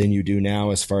differently than you do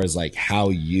now as far as like how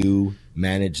you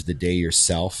manage the day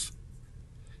yourself?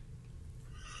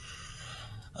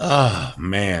 Oh,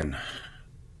 man.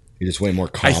 You're just way more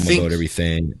calm about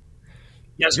everything.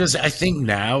 Yeah, I was gonna say, I think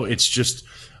now it's just,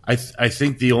 I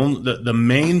think the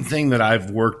main thing that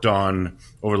I've worked on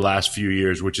over the last few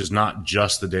years, which is not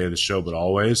just the day of the show, but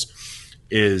always,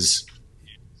 is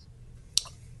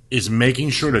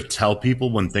making sure to tell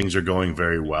people when things are going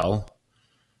very well.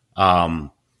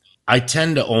 I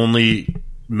tend to only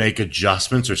make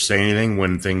adjustments or say anything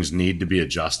when things need to be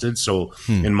adjusted. So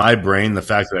in my brain, the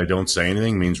fact that I don't say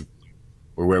anything means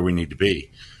we're where we need to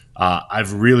be.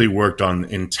 I've really worked on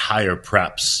entire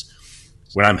preps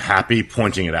when I'm happy,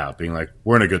 pointing it out, being like,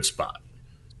 we're in a good spot,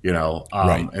 you know?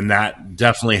 And that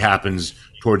definitely happens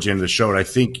towards the end of the show. And I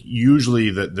think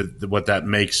usually what that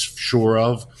makes sure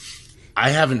of,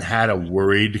 I haven't had a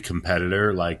worried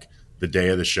competitor like the day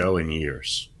of the show in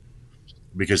years,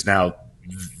 because now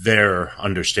they're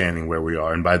understanding where we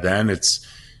are. And by then it's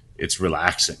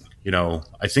relaxing. You know,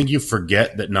 I think you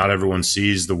forget that not everyone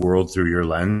sees the world through your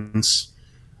lens.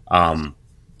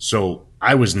 So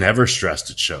I was never stressed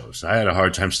at shows. I had a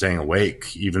hard time staying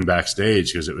awake, even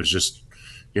backstage, because it was just,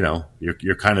 you know,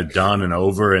 you're kind of done and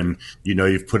over, and you know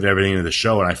you've put everything into the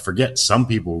show. And I forget some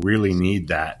people really need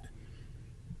that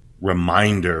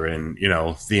reminder, and you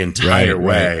know, the entire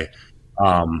way.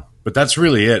 But that's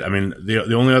really it. I mean,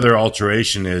 the only other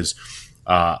alteration is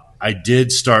I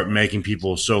did start making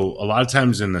people. So a lot of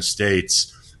times in the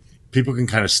States, people can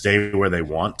kind of stay where they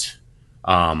want.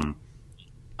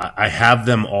 I have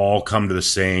them all come to the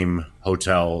same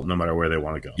hotel no matter where they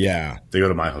want to go. Yeah. They go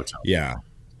to my hotel. Yeah.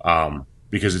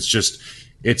 Because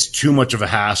it's too much of a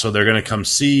hassle. They're going to come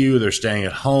see you. They're staying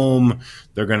at home.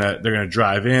 They're gonna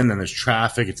drive in, and there's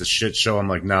traffic. It's a shit show. I'm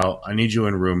like, no, I need you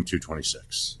in room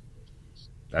 226.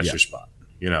 That's your spot.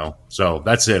 So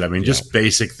that's it. I mean, just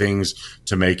basic things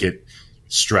to make it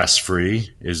stress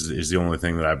free is the only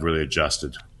thing that I've really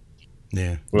adjusted.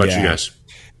 Yeah. What about you guys?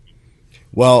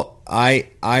 Well, I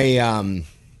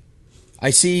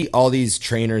see all these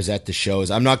trainers at the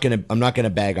shows. I'm not gonna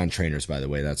bag on trainers, by the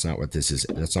way. That's not what this is.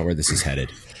 That's not where this is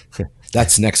headed.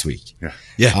 That's next week.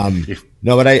 Yeah.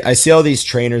 No, but I see all these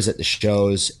trainers at the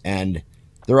shows, and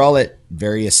they're all at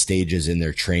various stages in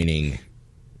their training,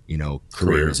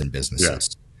 careers and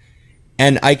businesses. Yeah.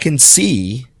 And I can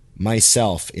see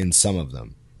myself in some of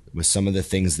them with some of the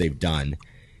things they've done.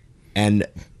 And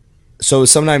so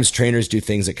sometimes trainers do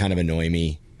things that kind of annoy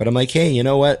me, but I'm like, hey, you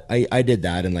know what? I did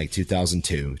that in like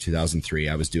 2002, 2003.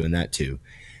 I was doing that too.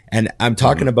 And I'm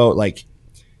talking about like,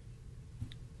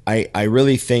 I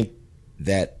really think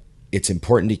that it's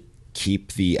important to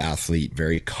keep the athlete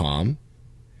very calm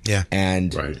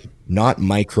and not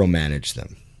micromanage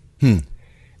them.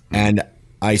 And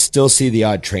I still see the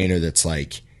odd trainer that's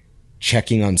like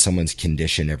checking on someone's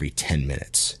condition every 10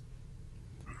 minutes.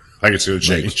 Like it's going to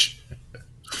change.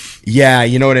 Yeah,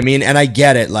 you know what I mean? And I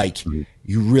get it. Like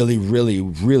you really, really,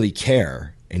 really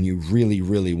care and you really,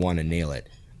 really want to nail it.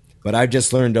 But I've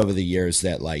just learned over the years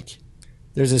that like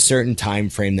there's a certain time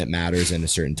frame that matters and a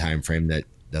certain time frame that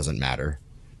doesn't matter.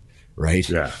 Right?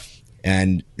 Yeah.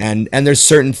 And there's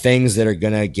certain things that are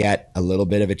going to get a little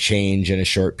bit of a change in a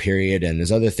short period. And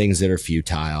there's other things that are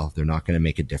futile. They're not going to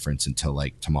make a difference until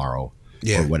like tomorrow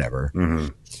or whatever. Mm-hmm.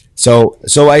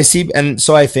 So I see. And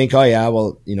so I think, oh yeah,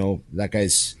 well, that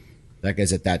guy's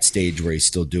at that stage where he's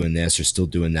still doing this or still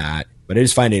doing that. But I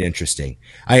just find it interesting.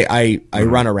 I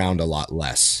run around a lot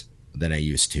less than I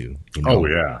used to. Oh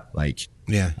yeah.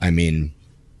 I mean,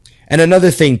 and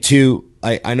another thing too,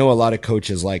 I know a lot of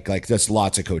coaches like there's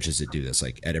lots of coaches that do this.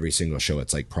 Like at every single show,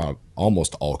 it's like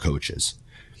almost all coaches.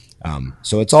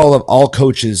 So it's all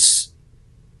coaches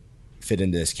fit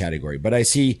into this category. But I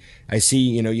see,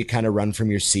 you kind of run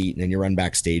from your seat and then you run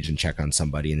backstage and check on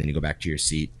somebody and then you go back to your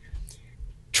seat.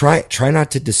 Try not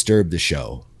to disturb the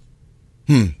show.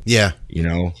 Yeah. You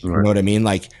know what I mean?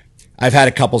 Like I've had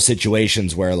a couple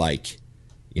situations where like,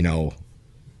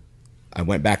 I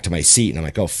went back to my seat and I'm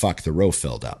like, oh fuck, the row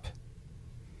filled up.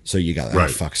 So you got, oh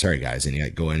fuck, sorry guys. And you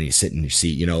go in and you sit in your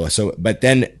seat, so, but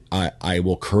then I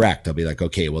will correct. I'll be like,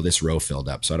 okay, well this row filled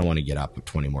up. So I don't want to get up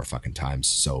 20 more fucking times.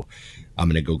 So I'm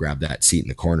going to go grab that seat in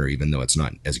the corner, even though it's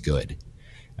not as good.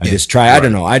 Just try. I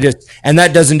don't know. And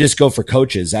that doesn't just go for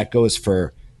coaches. That goes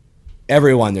for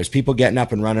everyone. There's people getting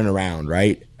up and running around,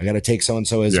 right? I got to take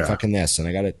so-and-so as fucking this. And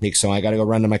I got to go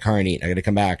run to my car and eat. I got to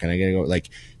come back and I got to go like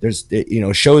there's,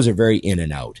 shows are very in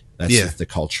and out. That's just the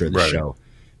culture of the show.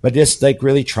 But just like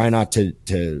really try not to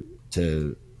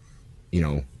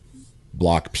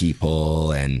block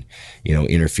people and,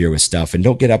 interfere with stuff, and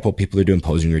don't get up while people are doing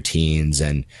posing routines.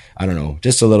 And I don't know,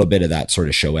 just a little bit of that sort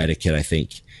of show etiquette, I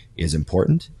think is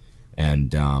important.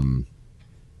 And,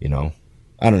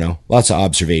 I don't know, lots of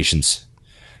observations,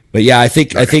 but yeah, I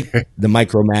think the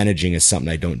micromanaging is something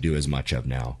I don't do as much of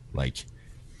now. Like,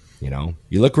 you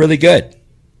look really good.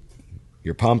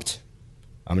 You're pumped.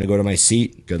 I'm going to go to my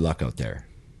seat. Good luck out there.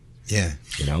 Yeah.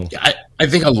 I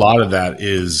think a lot of that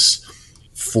is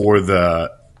for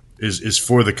the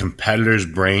competitor's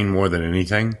brain more than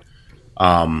anything.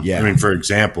 I mean, for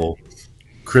example,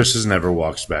 Chris has never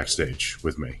walked backstage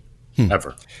with me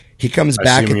ever. He comes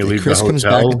back at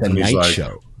the night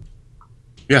show.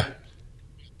 Yeah.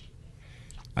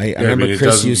 I remember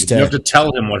Chris used to. You have to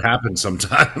tell him what happened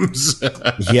sometimes.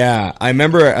 Yeah. I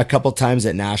remember a couple times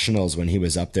at Nationals when he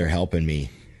was up there helping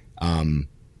me.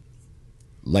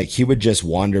 Like he would just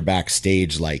wander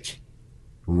backstage like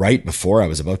right before I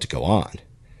was about to go on.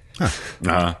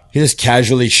 He just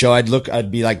casually show.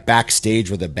 I'd be like backstage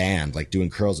with a band, like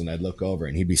doing curls, and I'd look over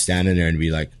and he'd be standing there and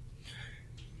be like,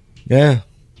 yeah,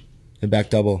 the back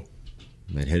double.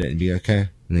 And I'd hit it and be okay.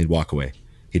 And he'd walk away.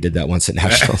 He did that once at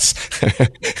Nationals.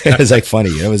 It was like funny.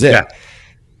 That was it. Yeah.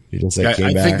 He just like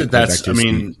came back. I think that's,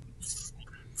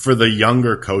 for the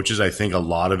younger coaches, I think a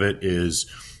lot of it is,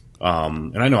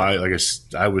 and I know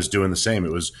I was doing the same.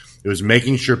 It was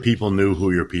making sure people knew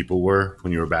who your people were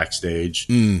when you were backstage.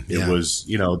 It was,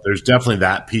 there's definitely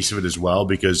that piece of it as well,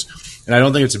 because, and I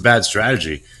don't think it's a bad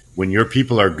strategy. When your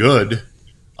people are good,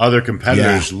 other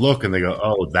competitors look and they go,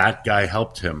 oh, that guy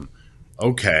helped him.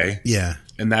 Okay. Yeah.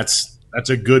 And that's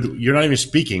a good, you're not even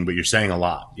speaking, but you're saying a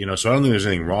lot, so I don't think there's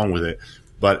anything wrong with it.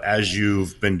 But as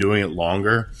you've been doing it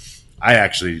longer, I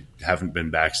actually haven't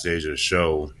been backstage at a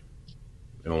show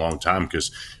in a long time,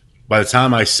 because by the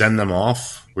time I send them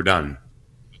off, we're done.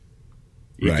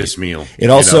 Eat Right. this meal. It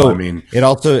also, I mean, it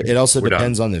also we're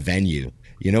depends on the venue.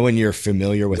 You know, when you're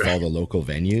familiar with all the local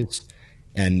venues,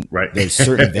 and Right. there's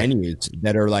certain venues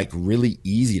that are like really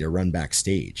easy to run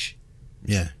backstage.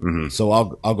 Yeah. So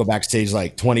I'll go backstage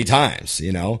like 20 times,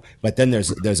 you know. But then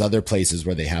there's other places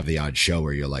where they have the odd show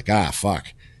where you're like, fuck,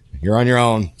 you're on your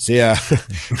own. See ya.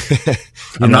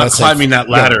 I'm not climbing that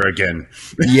ladder again.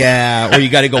 Yeah, or you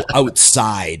got to go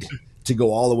outside to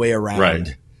go all the way around.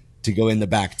 Right. To go in the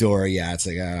back door, yeah, it's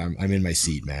like I'm in my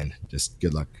seat, man. Just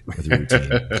good luck with your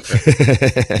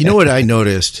routine. You know what I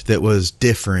noticed that was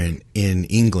different in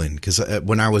England? Because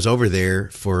when I was over there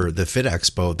for the Fit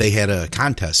Expo, they had a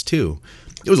contest too.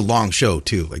 It was a long show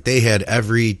too. Like they had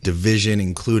every division,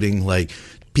 including like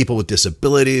people with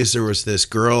disabilities. There was this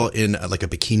girl in like a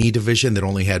bikini division that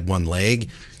only had one leg.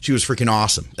 She was freaking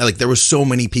awesome. Like there was so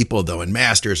many people though, and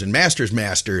masters and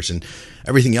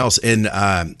everything else. And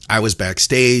I was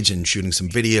backstage and shooting some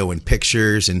video and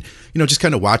pictures and, you know, just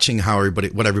kind of watching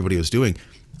what everybody was doing.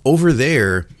 Over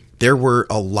there were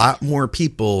a lot more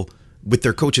people with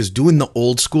their coaches doing the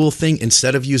old school thing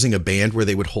instead of using a band where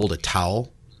they would hold a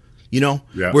towel. You know,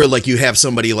 where like you have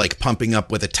somebody like pumping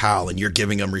up with a towel and you're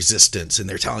giving them resistance and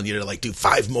they're telling you to like do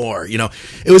 5 more. You know,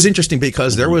 it was interesting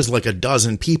because there was like a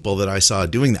dozen people that I saw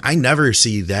doing that. I never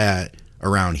see that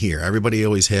around here. Everybody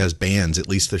always has bands, at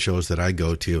least the shows that I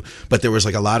go to. But there was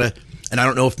like a lot of, and I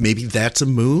don't know if maybe that's a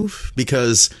move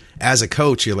because as a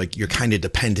coach, you're kind of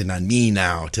dependent on me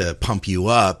now to pump you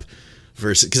up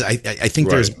versus, because I think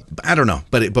there's, I don't know,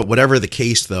 but whatever the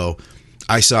case though,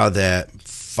 I saw that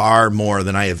far more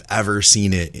than I have ever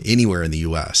seen it anywhere in the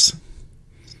U.S.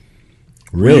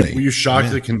 Really? Were you shocked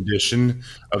at the condition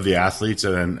of the athletes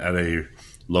at a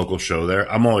local show there?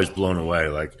 I'm always blown away.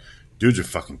 Like, dudes are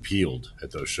fucking peeled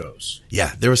at those shows.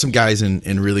 Yeah, there were some guys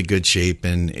in really good shape,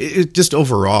 and it just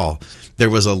overall, there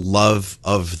was a love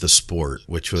of the sport,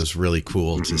 which was really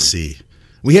cool to see.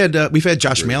 We've had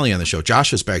Josh Malley on the show.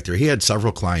 Josh was back there. He had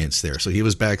several clients there. So he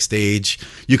was backstage.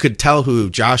 You could tell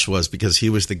who Josh was because he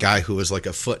was the guy who was like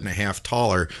 1.5 feet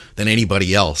taller than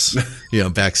anybody else, you know,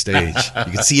 backstage.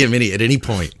 You could see him at any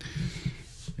point.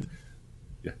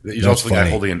 Yeah. He's also the guy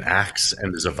holding an axe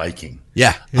and is a Viking.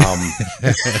 Yeah.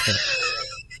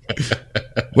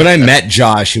 When I met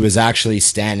Josh, he was actually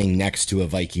standing next to a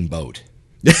Viking boat.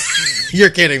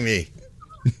 You're kidding me.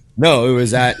 No, it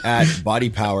was at Body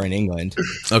Power in England.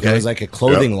 Okay. It was like a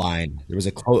clothing line. There was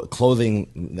a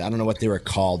clothing, I don't know what they were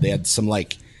called. They had some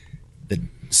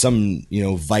you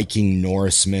know, Viking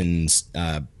Norseman's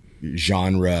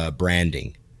genre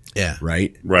branding. Yeah.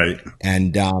 Right? Right.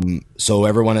 And so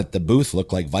everyone at the booth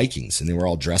looked like Vikings, and they were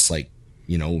all dressed like,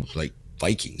 you know, like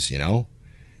Vikings, you know?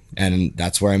 And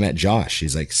that's where I met Josh.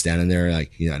 He's like standing there,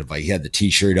 like, you know, he had the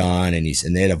T-shirt on, and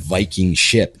they had a Viking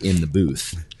ship in the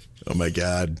booth. Oh my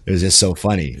God. It was just so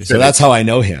funny. So that's how I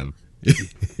know him.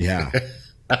 Yeah.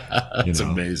 It's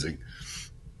amazing.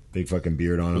 Big fucking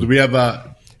beard on him. Do we have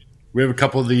a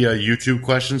couple of the YouTube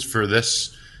questions for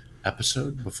this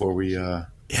episode before we I run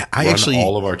actually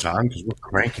all of our time because we're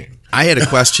cranking. I had a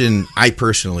question I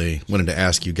personally wanted to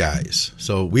ask you guys.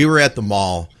 So we were at the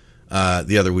mall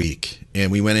the other week,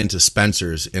 and we went into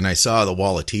Spencer's, and I saw the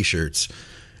wall of T-shirts,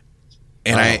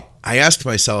 and I asked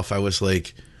myself, I was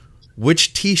like,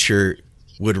 which T-shirt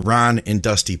would Ron and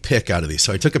Dusty pick out of these?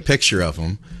 So I took a picture of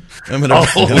them. I'm gonna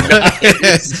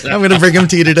bring them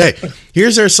to you today.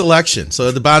 Here's our selection. So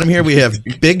at the bottom here we have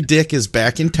Big Dick is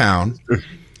back in town.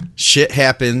 Shit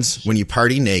happens when you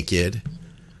party naked.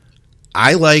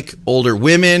 I like older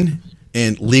women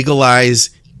and legalize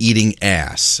eating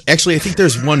ass. Actually, I think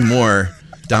there's one more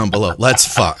down below.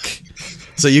 Let's fuck.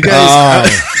 So you guys,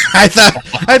 I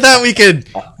thought we could.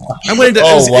 I wanted to.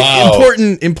 It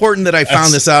was important that I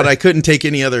found this out. I couldn't take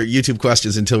any other YouTube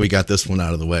questions until we got this one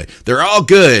out of the way. They're all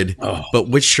good, but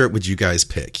which shirt would you guys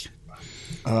pick?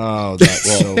 Oh,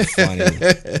 that's so funny.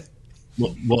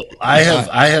 Well, I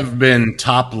have been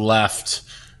top left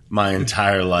my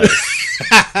entire life.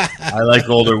 I like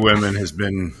older women. It's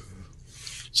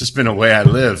just been a way I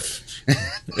live.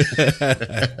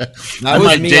 I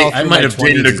might have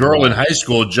dated a girl in high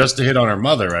school just to hit on her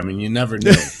mother. I mean, you never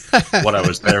knew what I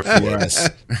was there for. Yes.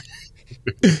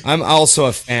 I'm also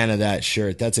a fan of that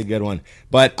shirt. That's a good one.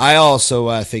 But I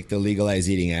also think the legalize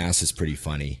eating ass is pretty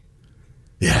funny.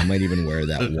 Yeah, I might even wear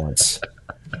that once.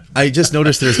 I just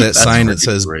noticed there's that sign that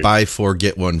says great. buy 4,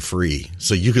 get 1 free.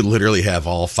 So you could literally have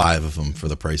all 5 of them for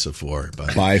the price of 4.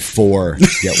 But buy 4,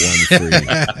 get 1 free.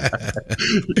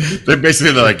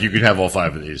 They're like, you can have all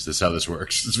 5 of these. That's how this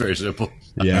works. It's very simple.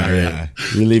 Yeah.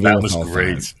 You leave That it was with all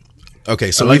great. 5.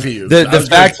 Okay, so I like you. The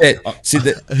fact that see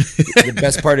the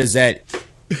best part is that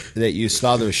you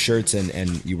saw those shirts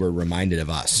and you were reminded of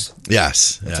us.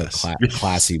 yes, That's how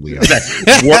classy we are.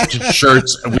 warped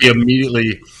shirts. We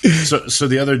immediately. So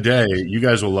the other day, you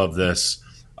guys will love this.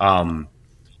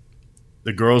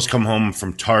 The girls come home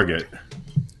from Target,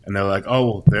 and they're like,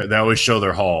 "Oh, they always show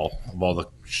their haul of all the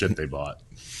shit they bought."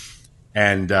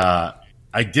 And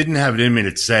I didn't have it in me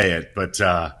to say it, but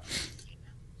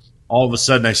all of a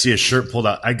sudden, I see a shirt pulled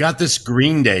out. I got this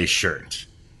Green Day shirt.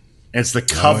 It's the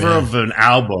cover of an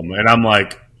album, and I'm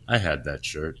like, I had that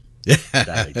shirt,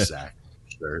 that exact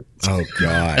shirt. Oh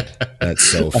God, that's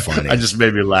so funny. I just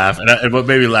made me laugh, and what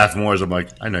made me laugh more is I'm like,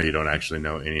 I know you don't actually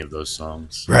know any of those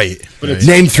songs, right.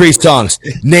 Name 3 songs.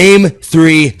 Name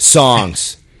 3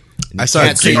 songs. I saw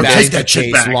Can't say Take Basket that shit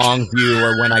Case, back. Longview,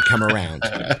 or When I Come Around.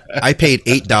 I paid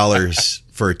 $8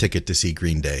 for a ticket to see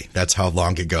Green Day. That's how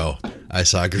long ago I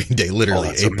saw Green Day. Literally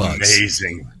that's $8.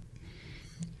 amazing.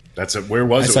 That's it. Where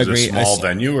was it? Was it a small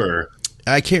venue or?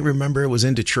 I can't remember. It was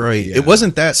in Detroit. It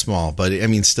wasn't that small, but I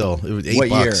mean, still, it was $8. What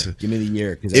year? Give me the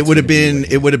year. It would have been.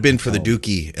 It would have been for the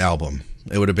Dookie album.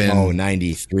 It would have been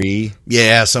 93.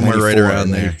 Yeah, somewhere right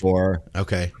around there. 94.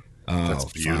 Okay. Oh, That's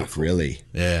beautiful. fuck, really?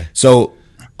 Yeah. So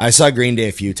I saw Green Day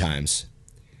a few times.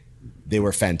 They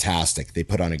were fantastic. They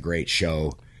put on a great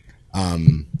show.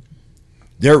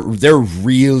 They're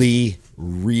really,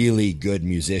 really good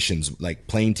musicians, like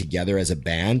playing together as a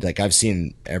band. Like I've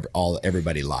seen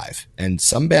everybody live, and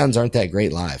some bands aren't that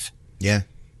great live. Yeah.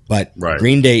 But Right.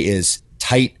 Green Day is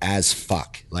tight as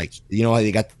fuck. Like, you know,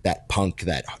 they got that punk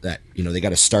that you know, they got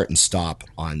to start and stop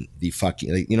on the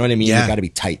fucking, like, you know what I mean? Yeah. You got to be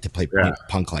tight to play Yeah.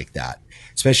 punk like that,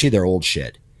 especially their old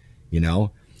shit, you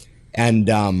know? And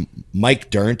Mike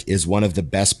Dirnt is one of the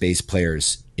best bass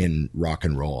players in rock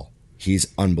and roll. He's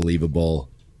unbelievable.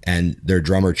 And their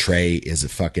drummer Trey is a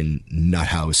fucking nut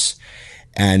house.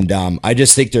 And I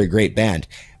just think they're a great band.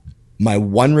 My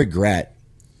one regret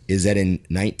is that in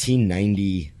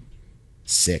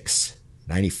 1996,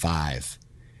 95,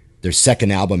 their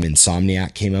second album,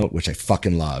 Insomniac, came out, which I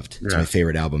fucking loved. It's my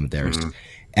favorite album of theirs.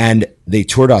 And they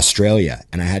toured Australia,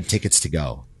 and I had tickets to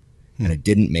go. And I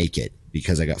didn't make it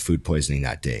because I got food poisoning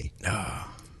that day.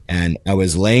 And I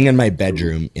was laying in my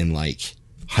bedroom in like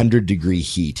 100-degree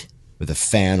heat with a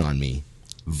fan on me,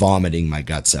 vomiting my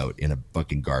guts out in a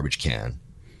fucking garbage can.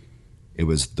 It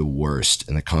was the worst.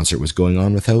 And the concert was going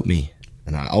on without me.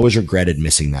 And I always regretted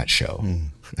missing that show.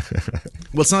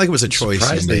 Well, it's not like it was a choice you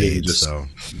Surprised they made. didn't just- So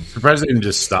Surprised they didn't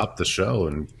just stop the show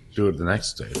and do it the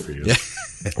next day for you. Yeah.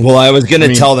 Well, I was going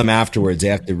to tell them afterwards they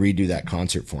have to redo that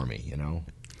concert for me, you know?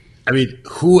 I mean,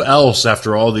 who else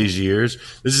after all these years?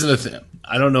 This is the thing.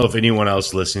 I don't know if anyone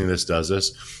else listening to this does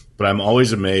this, but I'm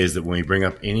always amazed that when we bring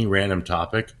up any random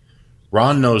topic,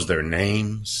 Ron knows their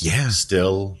names. Yeah.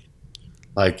 Still.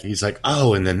 Like, he's like,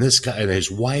 oh, and then this guy and his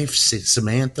wife,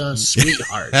 Samantha,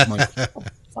 sweetheart. I'm like,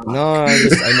 No,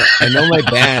 I know my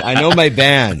band. I know my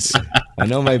bands. I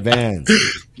know my bands.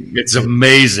 it's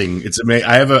amazing. It's amazing.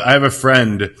 I have a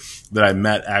friend that I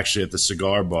met actually at the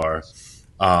cigar bar,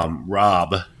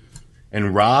 Rob.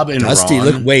 And Rob and Dusty, Ron,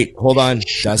 look, wait, hold on.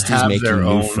 Dusty's have making their new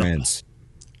own- friends.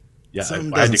 yeah,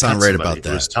 Something I had to doesn't sound cut right somebody.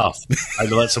 about It was that. tough. I had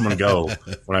to let someone go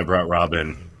when I brought Rob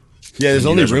in. Yeah, there's You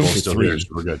only guys are room both for still 3. here, so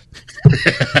we're good.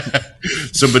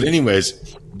 But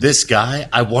anyways, this guy,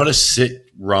 I want to sit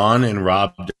Ron and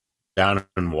Rob down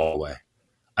in Wallway.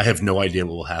 I have no idea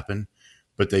what will happen,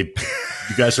 but you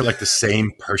guys are like the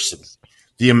same person.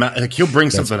 The amount, like he'll bring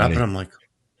something up, funny. and I'm like,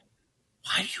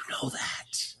 why do you know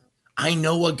that? I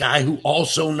know a guy who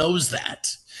also knows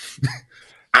that.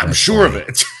 I'm sure of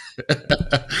it.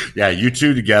 Yeah, you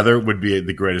two together would be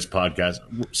the greatest podcast.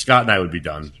 Scott and I would be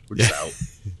done. We're just out.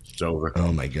 It's over.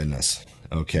 Oh, my goodness.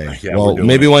 Okay. Yeah, well, we're doing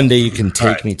maybe it. one day you can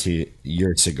take right. me to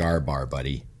your cigar bar,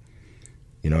 buddy.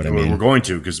 You know what I We're mean? going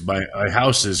to, because my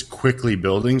house is quickly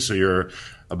building. So you're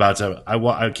about to.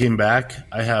 I came back.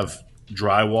 I have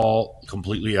drywall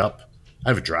completely up. I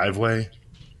have a driveway.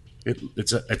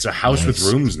 It's a house with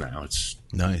rooms now. It's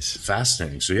nice.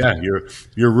 fascinating. So yeah,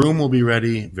 your room will be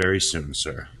ready very soon,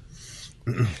 sir.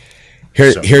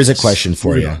 Here's a question for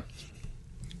moving you. on.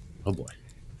 Oh boy.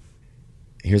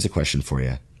 Here's a question for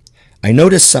you. I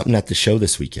noticed something at the show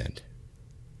this weekend.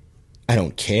 I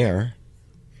don't care,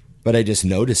 but I just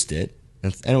noticed it,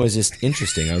 and it was just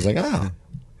interesting. I was like, oh.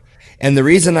 And the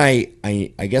reason I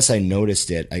guess I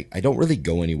noticed it, I don't really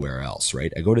go anywhere else,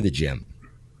 right? I go to the gym,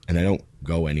 and I don't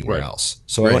go anywhere Right. else.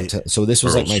 So I went Right. to. So this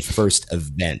was like my Girls. first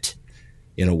event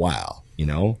in a while. You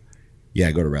know, yeah,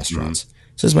 I go to restaurants.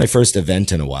 So this is my first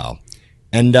event in a while,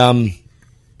 and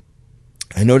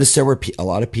I noticed there were a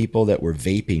lot of people that were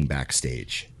vaping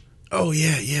backstage. Oh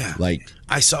yeah, yeah. Like,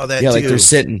 I saw that. yeah, too. like they're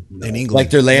sitting in England, like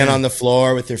they're laying Yeah. on the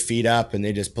floor with their feet up, and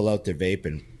they just pull out their vape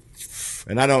and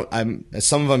I'm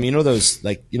some of them, you know, those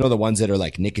like, you know, the ones that are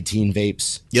like nicotine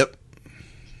vapes. Yep.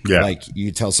 Yeah. Like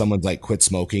you tell someone's like quit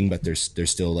smoking, but they're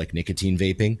still like nicotine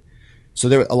vaping. So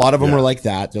there, a lot of them Yeah. were like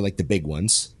that. They're like the big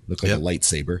ones, look like Yep. a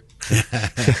lightsaber.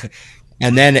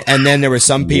 and then there were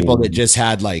some people that just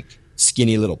had like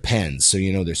skinny little pens. So,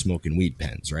 you know, they're smoking weed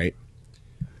pens, right?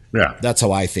 Yeah. That's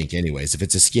how I think anyways. If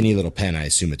it's a skinny little pen, I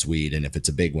assume it's weed. And if it's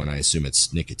a big one, I assume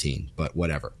it's nicotine, but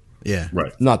whatever. Yeah.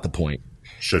 Right. Not the point.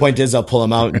 Should Point is I'll pull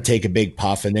them out and take a big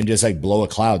puff and then just like blow a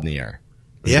cloud in the air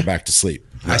and Yeah. go back to sleep.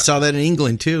 I saw that in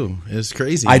England too. It was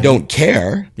crazy. I don't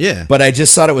care. Yeah. But I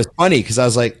just thought it was funny because I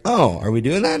was like, oh, are we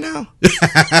doing that now?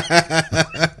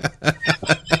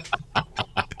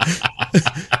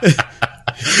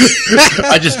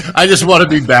 I just want to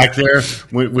be back there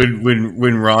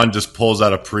when Ron just pulls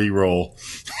out a pre-roll.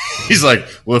 He's like,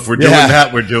 well, if we're doing Yeah.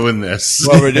 that, we're doing this.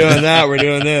 Well, we're doing that. We're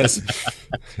doing this.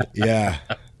 Yeah.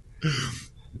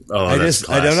 Oh, I that's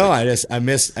don't know. classic. I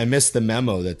missed the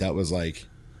memo that was like,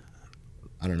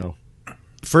 I don't know.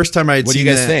 First time I had What do seen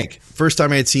you guys that, think? First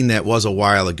time I had seen that was a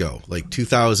while ago, like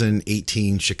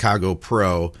 2018 Chicago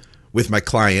Pro with my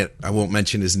client. I won't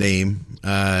mention his name.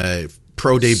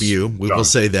 Pro debut. We will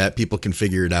say that people can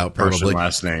figure it out. First Probably. and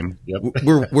last name. Yep.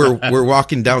 We're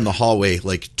walking down the hallway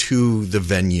like to the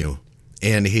venue,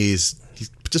 and he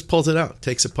just pulls it out,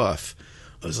 takes a puff.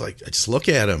 I was like, I just look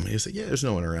at him. He's like, yeah, there's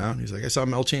no one around. He's like, I saw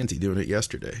Mel Chanty doing it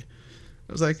yesterday.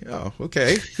 I was like, oh,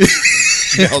 okay.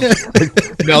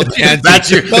 Mel Chanty.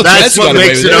 That's what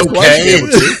makes it okay.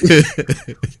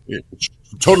 okay.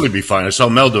 Totally be fine. I saw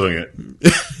Mel doing it.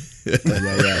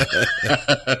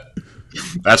 Yeah.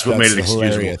 That's what made That's it excusable.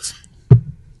 hilarious.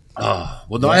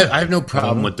 Well, no, I have no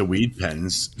problem with the weed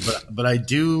pens, but I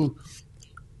do.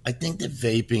 I think that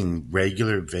vaping,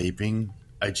 regular vaping,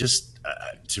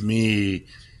 to me,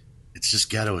 it's just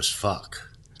ghetto as fuck.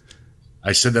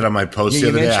 I said that on my post Yeah, the you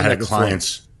other day. I mentioned had a that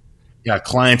before.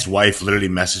 client's wife literally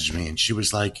messaged me, and she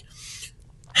was like,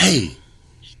 "Hey,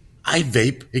 I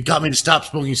vape. It got me to stop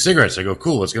smoking cigarettes." I go,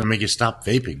 "Cool. What's going to make you stop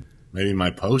vaping?" Maybe my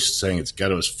post saying it's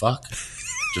ghetto as fuck.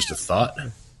 Just a thought.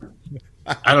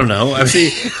 I don't know. I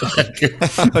mean,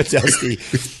 Dusty.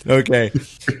 Okay.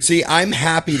 See, I'm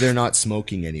happy they're not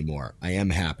smoking anymore. I am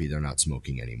happy they're not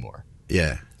smoking anymore.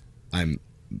 Yeah. I'm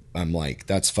like,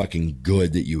 that's fucking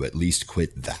good that you at least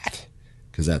quit that,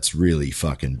 because that's really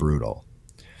fucking brutal.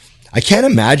 I can't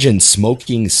imagine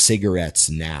smoking cigarettes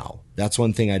now. That's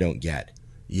one thing I don't get.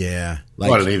 Yeah. I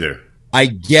don't either. I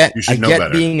get You should know better.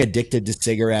 being addicted to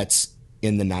cigarettes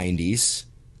in the 90s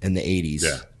and the 80s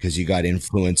Yeah. because you got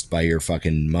influenced by your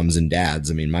fucking mums and dads.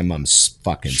 I mean, my mom's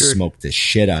fucking Sure. smoked the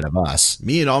shit out of us.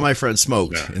 Me and all my friends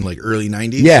smoked Yeah. in like early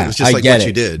 90s. Yeah, It was just I like get what it.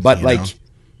 you did. But you like, know?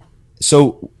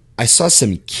 so I saw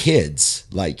some kids,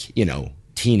 like, you know,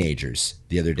 teenagers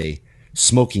the other day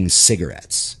smoking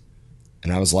cigarettes.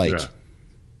 And I was like, Yeah.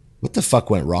 what the fuck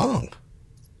went wrong?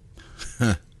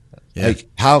 Yeah. Like,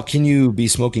 how can you be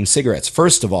smoking cigarettes?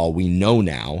 First of all, we know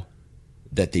now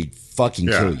that they fucking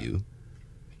Yeah. kill you.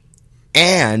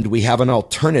 And we have an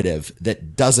alternative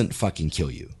that doesn't fucking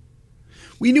kill you.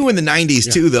 We knew in the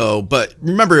 90s too, though. But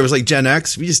remember, it was like Gen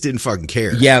X. We just didn't fucking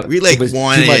care. Yeah, we like it was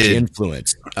wanted too much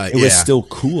influence. It was yeah. still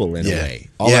cool in a Yeah. way.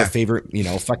 All Yeah. our favorite, you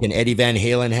know, fucking Eddie Van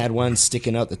Halen had one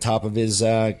sticking out the top of his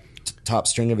top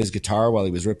string of his guitar while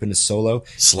he was ripping his solo.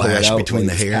 Slash Pull it out between while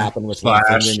the he was hair. tapping with one Slash,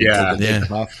 finger and he'd yeah. take a big Yeah.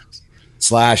 puff.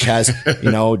 Slash has,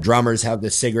 you know, drummers have the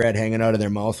cigarette hanging out of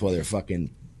their mouth while they're fucking,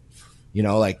 you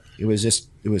know, like it was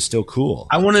still cool.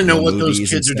 I want to know The what those movies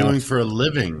kids are and stuff. doing for a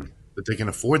living that they can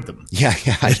afford them. Yeah,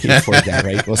 I can afford that,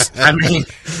 right? Well, I mean,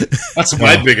 that's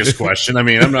my biggest question. I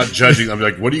mean, I'm not judging. I'm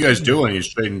like, what are you guys doing? You're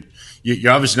trading.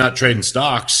 You're obviously not trading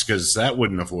stocks because that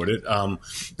wouldn't afford it.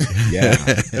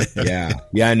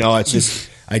 Yeah. No, it's just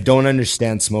I don't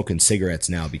understand smoking cigarettes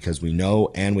now because we know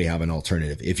and we have an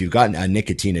alternative. If you've got a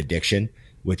nicotine addiction,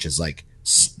 which is like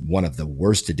one of the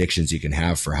worst addictions you can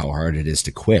have for how hard it is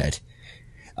to quit,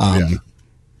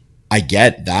 I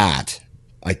get that.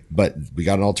 But we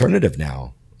got an alternative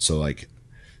now. So like,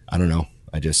 I don't know.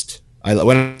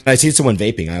 When I see someone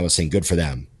vaping, I always think good for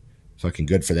them. Fucking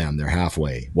good for them. They're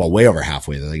halfway. Well, way over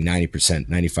halfway. They're like 90%,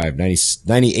 95, 90,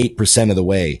 98% of the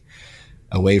way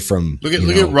away from. Look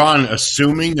at Ron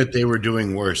assuming that they were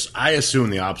doing worse. I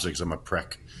assume the opposite because I'm a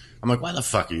prick. I'm like, why the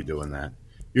fuck are you doing that?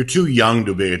 You're too young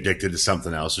to be addicted to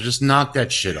something else. So just knock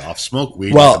that shit off. Smoke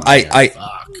weed. Well, with them, man.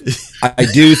 Fuck.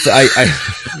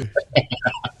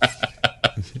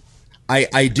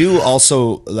 I do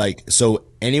also like, so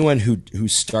anyone who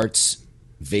starts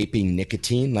vaping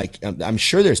nicotine. Like I'm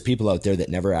sure there's people out there that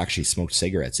never actually smoked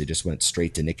cigarettes. They just went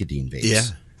straight to nicotine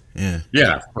vapes.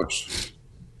 Yeah, of course.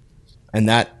 And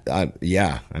that,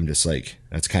 I'm just like,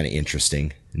 that's kind of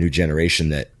interesting. New generation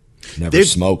that never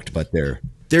smoked, but there's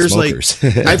smokers.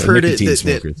 Like, I've heard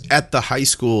that at the high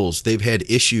schools, they've had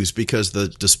issues because the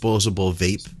disposable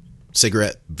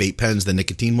cigarette vape pens, the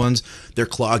nicotine ones, they're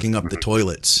clogging up the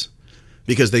toilets.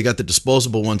 Because they got the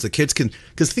disposable ones, the kids can.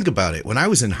 Because think about it, when I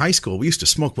was in high school, we used to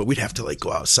smoke, but we'd have to like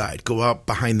go outside, go out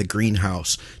behind the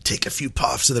greenhouse, take a few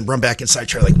puffs, and then run back inside,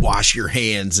 try to like wash your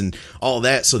hands and all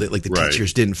that, so that like the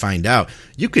teachers didn't find out.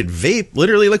 You could vape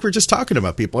literally, like we're just talking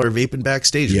about. People are vaping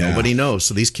backstage, nobody knows.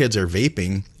 So these kids are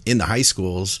vaping in the high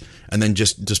schools, and then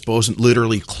just disposing,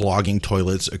 literally clogging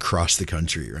toilets across the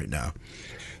country right now.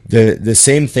 The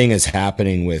same thing is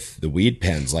happening with the weed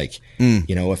pens. Like,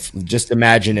 you know, if just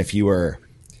imagine if you were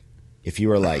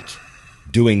like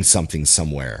doing something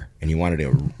somewhere and you wanted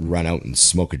to run out and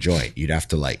smoke a joint, you'd have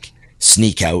to like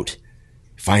sneak out,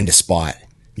 find a spot,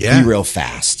 be real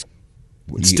fast.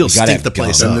 Still stink the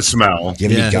place up. And the smell.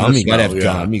 Give me gum. You gotta have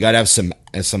gum. You gotta have some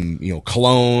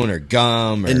cologne or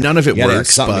gum. And none of it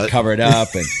works. Something to cover it up.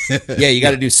 And you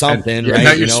got to do something, right?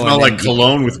 Now you smell like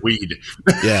cologne with weed.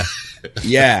 Yeah.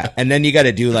 Yeah. And then you got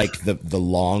to do like the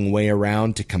long way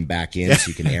around to come back in so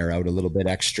you can air out a little bit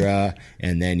extra.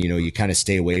 And then, you kind of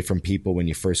stay away from people when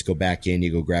you first go back in.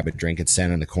 You go grab a drink and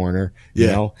stand on the corner, you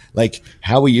know, like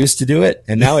how we used to do it.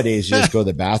 And nowadays you just go to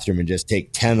the bathroom and just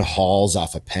take 10 hauls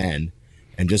off a pen.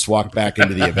 And just walk back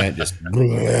into the event, just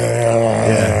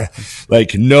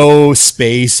like no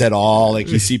space at all. Like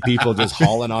you see people just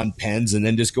hauling on pens and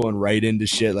then just going right into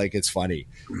shit. Like it's funny.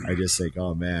 I just think,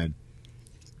 oh man,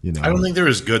 I don't think they're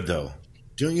as good though.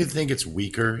 Don't you think it's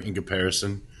weaker in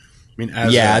comparison? I mean,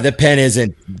 the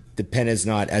pen is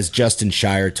not, as Justin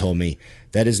Shire told me,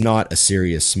 that is not a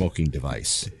serious smoking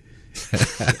device.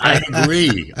 I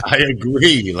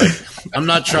agree. Like I'm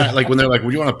not trying. Like when they're like,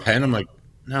 "Would you want a pen?" I'm like,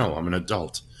 no, I'm an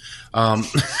adult. I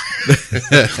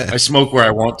smoke where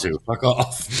I want to. Fuck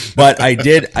off. But I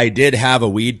did have a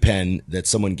weed pen that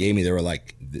someone gave me. They were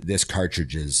like, this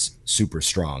cartridge is super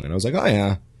strong. And I was like, oh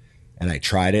yeah. And I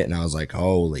tried it and I was like,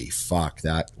 holy fuck,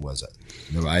 that was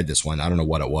I had this one. I don't know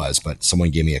what it was, but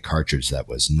someone gave me a cartridge that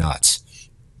was nuts.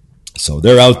 So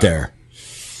they're out there.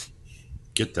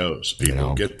 Get those,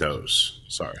 people. Get those.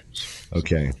 Sorry.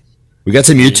 Okay. We got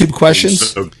some YouTube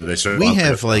questions. We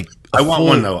have like I want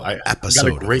one though. I got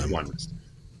a great one.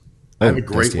 I have a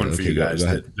great one for you guys.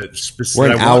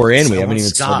 We're an hour in. We haven't even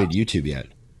started YouTube yet.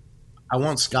 I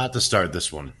want Scott to start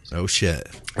this one. Oh shit!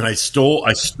 And I stole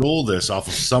this off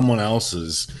of someone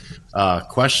else's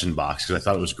question box because I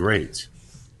thought it was great.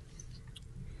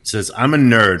 It says, "I'm a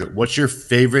nerd. What's your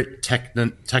favorite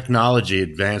technology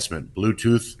advancement?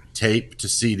 Bluetooth, tape to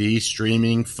CD,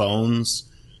 streaming, phones."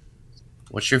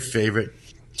 What's your favorite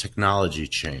technology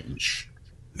change?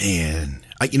 Man,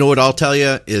 you know what I'll tell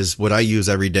you is what I use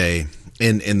every day,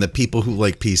 and the people who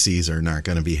like PCs are not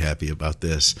going to be happy about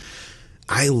this.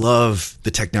 I love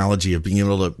the technology of being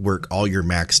able to work all your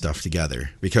Mac stuff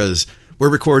together because we're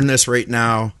recording this right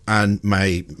now on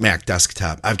my Mac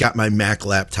desktop. I've got my Mac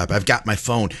laptop. I've got my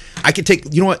phone. I can take,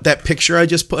 that picture I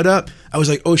just put up? I was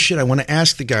like, oh shit, I want to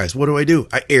ask the guys, what do?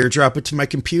 I airdrop it to my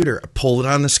computer. I pull it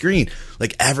on the screen.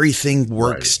 Like everything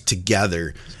works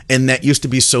together. And that used to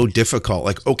be so difficult.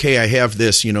 Like, okay, I have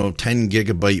this, 10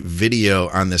 gigabyte video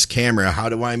on this camera. How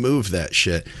do I move that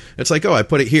shit? It's like, oh, I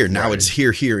put it here. Now it's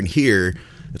here, here, and here.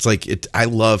 It's like I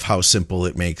love how simple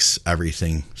it makes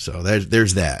everything. So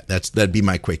there's that. That'd be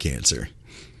my quick answer.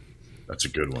 That's a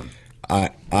good one.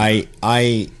 I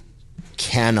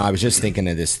was just thinking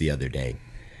of this the other day.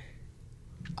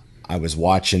 I was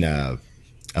watching a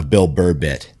Bill Burr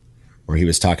bit where he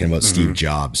was talking about Steve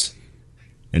Jobs,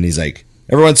 and he's like,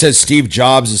 everyone says Steve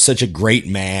Jobs is such a great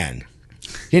man.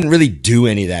 He didn't really do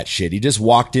any of that shit. He just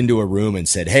walked into a room and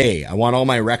said, hey, I want all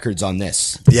my records on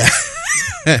this. Yeah.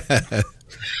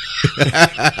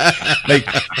 Like,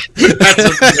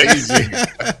 that's amazing.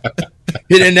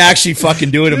 He didn't actually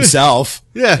fucking do it himself.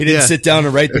 Yeah, he didn't sit down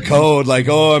and write the code like,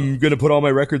 oh, I'm going to put all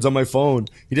my records on my phone.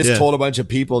 He just told a bunch of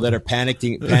people that are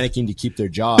panicking to keep their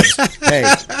jobs,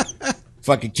 hey,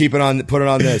 fucking put it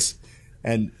on this.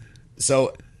 And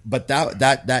so, but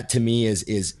that to me is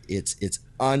it's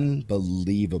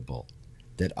unbelievable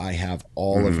that I have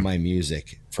all of my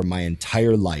music from my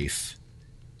entire life,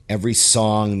 every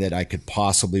song that I could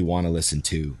possibly want to listen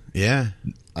to. Yeah.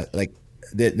 Like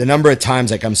the number of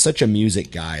times, like I'm such a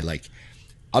music guy, like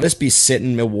I'll just be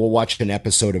sitting, we'll watch an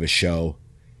episode of a show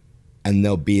and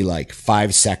there'll be like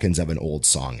 5 seconds of an old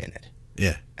song in it.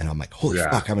 Yeah. And I'm like, holy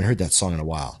fuck, I haven't heard that song in a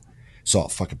while. So I'll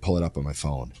fucking pull it up on my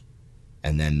phone,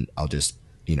 and then I'll just,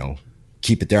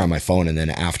 keep it there on my phone. And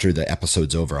then after the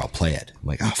episode's over, I'll play it. I'm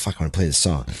like, oh, fuck, I want to play this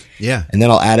song. Yeah. And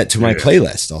then I'll add it to my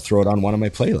playlist. I'll throw it on one of my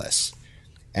playlists.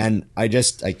 And I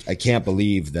can't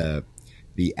believe the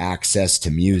access to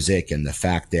music and the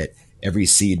fact that every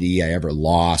CD I ever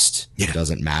lost, it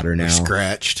doesn't matter now.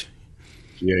 Scratched.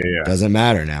 Yeah. Doesn't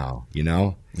matter now,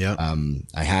 Yeah.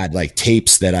 I had like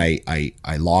tapes that I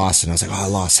lost, and I was like, oh, I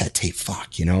lost that tape.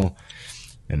 Fuck, And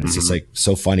it's just like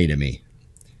so funny to me.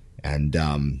 And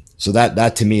so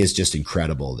that to me is just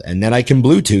incredible. And then I can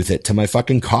Bluetooth it to my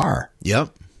fucking car. Yep.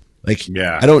 Like,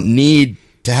 I don't need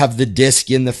to have the disc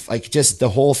in just the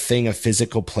whole thing of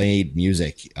physical played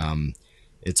music.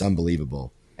 It's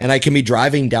unbelievable. And I can be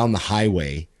driving down the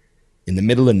highway in the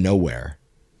middle of nowhere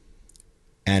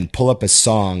and pull up a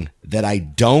song that I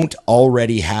don't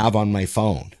already have on my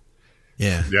phone.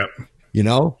 Yeah.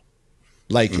 Yep.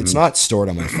 Like it's not stored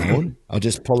on my phone. I'll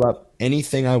just pull up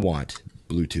anything I want,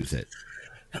 Bluetooth it.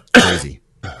 Crazy.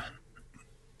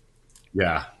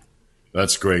 Yeah,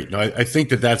 that's great. No, I think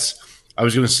that's, I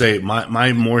was going to say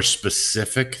my more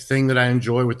specific thing that I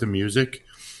enjoy with the music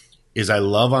is I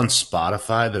love on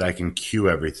Spotify that I can queue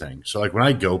everything. So like when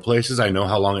I go places, I know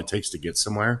how long it takes to get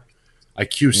somewhere. I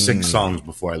queue 6 songs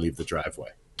before I leave the driveway.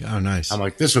 Oh, nice. I'm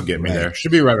like, this will get me there.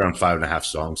 Should be right around 5.5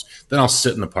 songs. Then I'll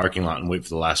sit in the parking lot and wait for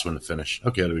the last one to finish.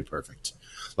 Okay, that'll be perfect.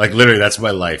 Like literally, that's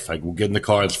my life. I will get in the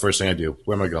car. That's the first thing I do.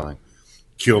 Where am I going?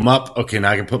 Queue them up. Okay, now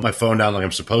I can put my phone down like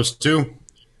I'm supposed to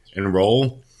and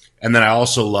roll. And then I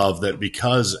also love that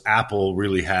because Apple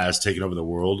really has taken over the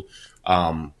world.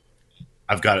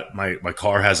 I've got my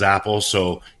car has Apple,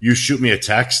 so you shoot me a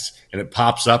text and it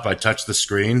pops up. I touch the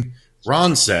screen.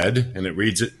 Ron said, and it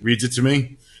reads it to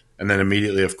me, and then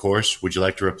immediately, of course, would you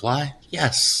like to reply?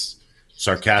 Yes.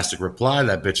 Sarcastic reply.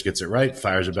 That bitch gets it right.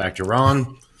 Fires it back to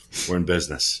Ron. We're in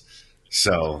business.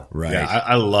 So yeah,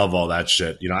 I love all that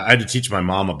shit. I had to teach my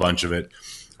mom a bunch of it.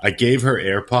 I gave her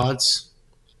AirPods,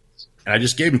 and I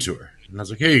just gave them to her, and I was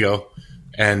like, "Here you go."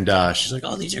 And she's like,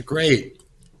 "Oh, these are great."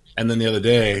 And then the other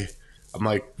day, I'm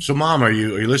like, "So, Mom, are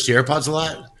you listening to AirPods a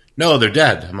lot?" "No, they're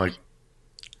dead." I'm like,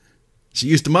 she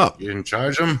used them up. "You didn't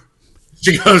charge them?"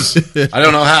 She goes, "I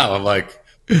don't know how." I'm like,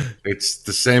 "It's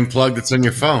the same plug that's in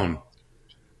your phone."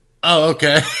 "Oh,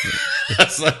 okay."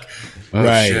 That's like,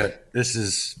 oh shit, this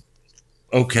is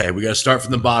okay. We got to start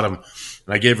from the bottom.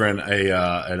 And I gave her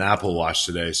an Apple Watch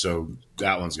today, so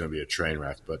that one's going to be a train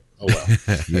wreck. But oh well.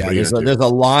 Yeah, there's a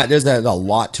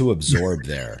lot to absorb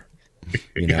there.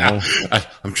 Yeah,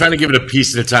 I'm trying to give it a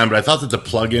piece at a time, but I thought that the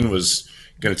plug-in was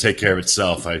going to take care of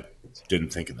itself. I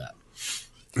didn't think of that.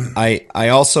 I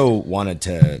also wanted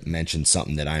to mention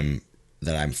something that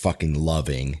I'm fucking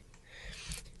loving,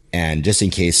 and just in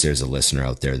case there's a listener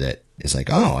out there that is like,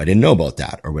 oh, I didn't know about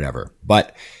that or whatever.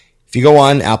 But if you go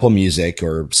on Apple Music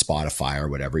or Spotify or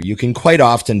whatever, you can quite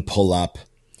often pull up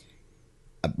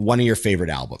one of your favorite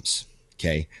albums.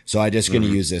 Okay, so I'm just going to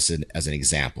use this as an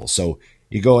example. So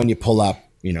you go and you pull up,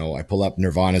 I pull up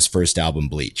Nirvana's first album,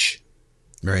 Bleach.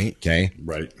 Right. Okay.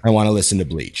 Right. I want to listen to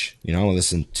Bleach. I want to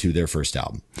listen to their first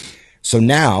album. So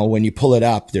now when you pull it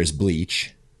up, there's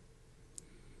Bleach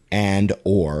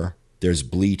or there's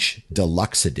Bleach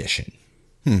Deluxe Edition.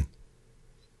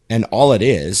 And all it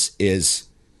is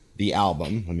the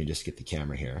album. Let me just get the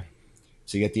camera here.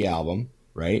 So you get the album,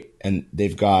 right? And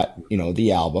they've got,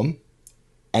 the album.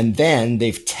 And then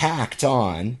they've tacked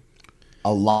on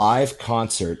a live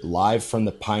concert live from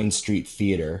the Pine Street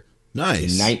Theater. Nice.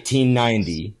 In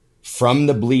 1990 from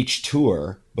the Bleach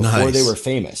tour before they were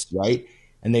famous, right?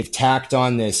 And they've tacked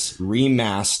on this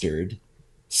remastered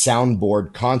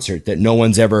soundboard concert that no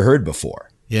one's ever heard before.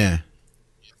 Yeah.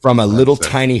 From a little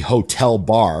tiny hotel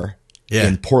bar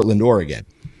in Portland, Oregon,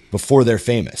 before they're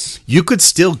famous. You could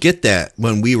still get that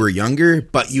when we were younger,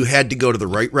 but you had to go to the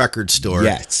right record store.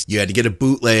 Yes. You had to get a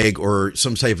bootleg or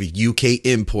some type of UK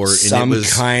import.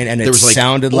 And it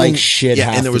sounded like shit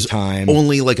half and there was the time.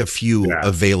 Only like a few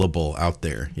available out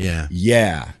there. Yeah.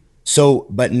 Yeah. So,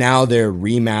 but now they're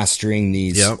remastering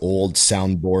these old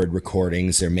soundboard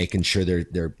recordings. They're making sure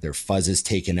their fuzz is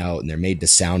taken out and they're made to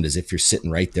sound as if you're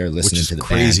sitting right there listening to the band.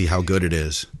 Crazy how good it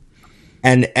is.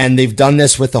 And they've done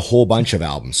this with a whole bunch of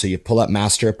albums. So you pull up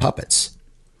Master of Puppets,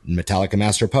 Metallica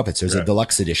Master of Puppets. There's a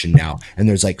deluxe edition now, and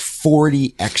there's like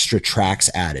 40 extra tracks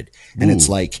added. And it's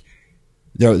like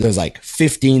there's like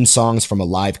 15 songs from a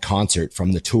live concert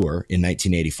from the tour in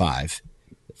 1985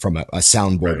 from a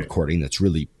soundboard recording that's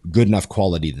really good enough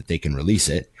quality that they can release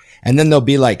it. And then there'll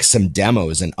be like some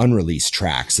demos and unreleased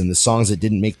tracks and the songs that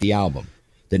didn't make the album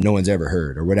that no one's ever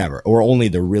heard or whatever, or only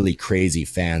the really crazy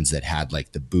fans that had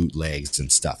like the bootlegs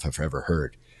and stuff have ever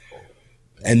heard.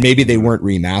 and maybe they weren't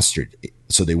remastered,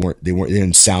 so they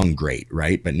didn't sound great,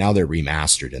 right? But now they're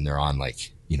remastered and they're on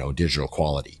like, you know, digital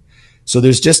quality. So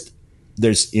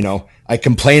there's you know, I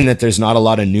complain that there's not a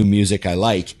lot of new music I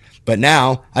like, but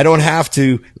now I don't have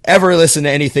to ever listen to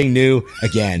anything new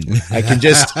again. I can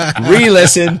just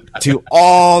re-listen to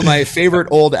all my favorite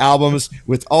old albums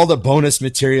with all the bonus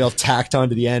material tacked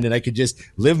onto the end, and I could just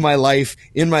live my life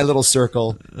in my little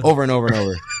circle over and over and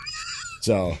over.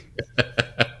 So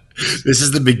this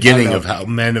is the beginning of how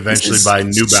men eventually buy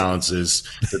New Balances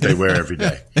that they wear every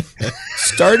day.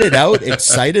 Started out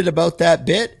excited about that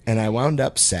bit, and I wound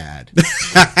up sad.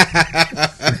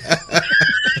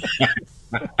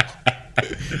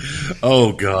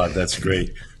 Oh God, that's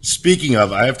great. Speaking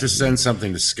of, I have to send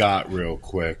something to Scott real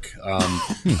quick.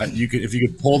 If you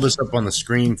could pull this up on the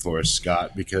screen for us,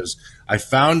 Scott, because I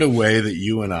found a way that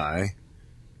you and I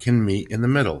can meet in the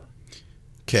middle.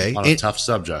 Okay, on a tough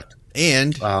subject.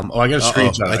 And I got a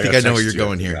screenshot. I think I know where you're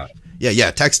going here.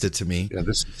 Yeah, text it to me. Yeah,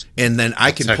 and then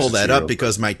I can pull that up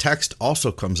because my text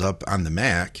also comes up on the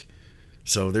Mac.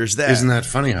 So there's that. Isn't that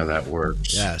funny how that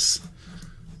works? Yes.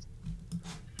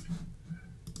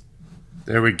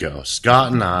 There we go.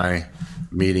 Scott and I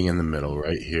meeting in the middle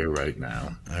right here, right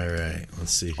now. All right.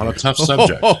 Let's see. On a tough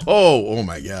subject. Oh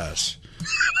my gosh.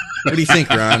 What do you think,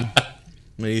 Ron?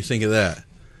 What do you think of that?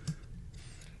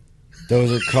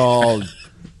 Those are called,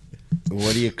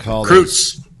 what do you call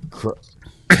Croots.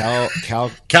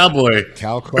 Cowboy.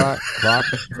 Croc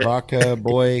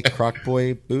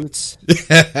boy boots.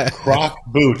 Croc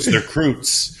boots. They're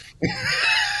Croots.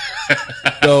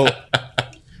 So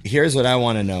here's what I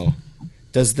want to know.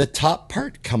 Does the top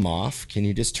part come off? Can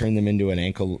you just turn them into an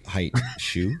ankle height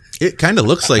shoe? It kind of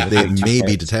looks like they may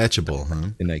be detachable,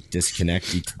 huh? And like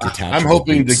detachable. I'm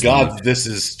hoping to God this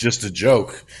is just a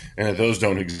joke and that those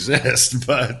don't exist,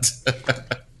 but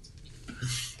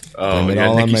oh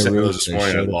yeah, Nikki sent me those this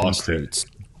morning. I lost it.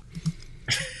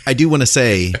 I do want to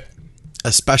say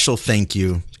a special thank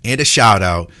you and a shout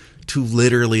out to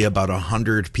literally about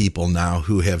 100 people now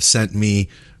who have sent me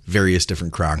various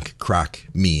different croc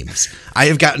memes. I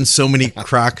have gotten so many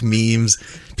croc memes.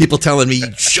 People telling me,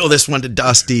 show this one to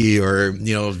Dusty, or,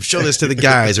 you know, show this to the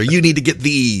guys, or you need to get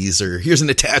these, or here's an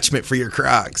attachment for your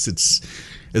Crocs. It's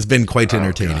been quite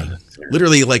entertaining.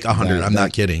 Literally like 100. I'm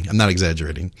not kidding. I'm not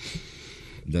exaggerating.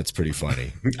 That's pretty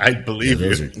funny. I believe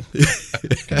those are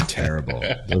terrible.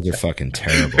 Those are fucking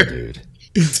terrible, dude.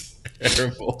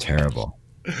 Terrible.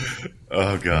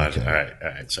 Oh God. Okay. All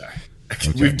right. Sorry.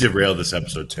 Okay. We've derailed this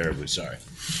episode terribly. Sorry.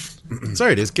 It's all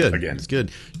right. It's good. Again. It's good.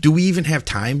 Do we even have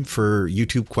time for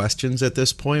YouTube questions at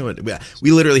this point?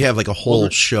 We literally have like a whole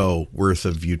show worth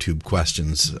of YouTube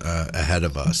questions ahead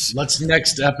of us. Let's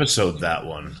next episode that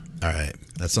one. All right.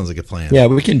 That sounds like a plan. Yeah,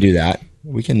 we can do that.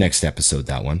 We can next episode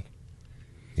that one.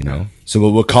 You know, so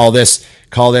we'll call this.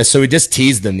 So we just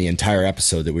teased them the entire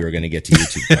episode that we were going to get to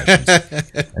YouTube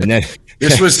questions, and then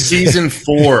this was season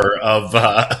 4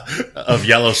 of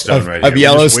Yellowstone, right? Of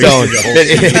Yellowstone.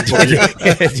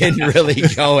 It didn't really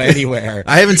go anywhere.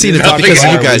 I haven't seen it because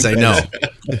of you guys. I know.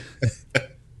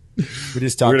 We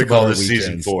just talked about this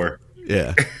season 4.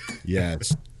 Yeah.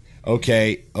 Yes.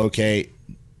 Okay.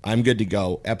 I'm good to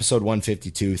go. Episode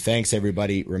 152. Thanks,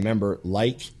 everybody. Remember,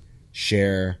 like,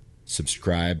 share,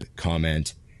 subscribe,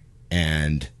 comment,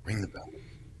 and ring the bell.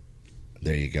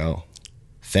 There you go.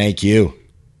 Thank you.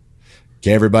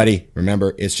 Okay, everybody,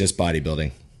 remember, it's just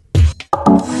bodybuilding.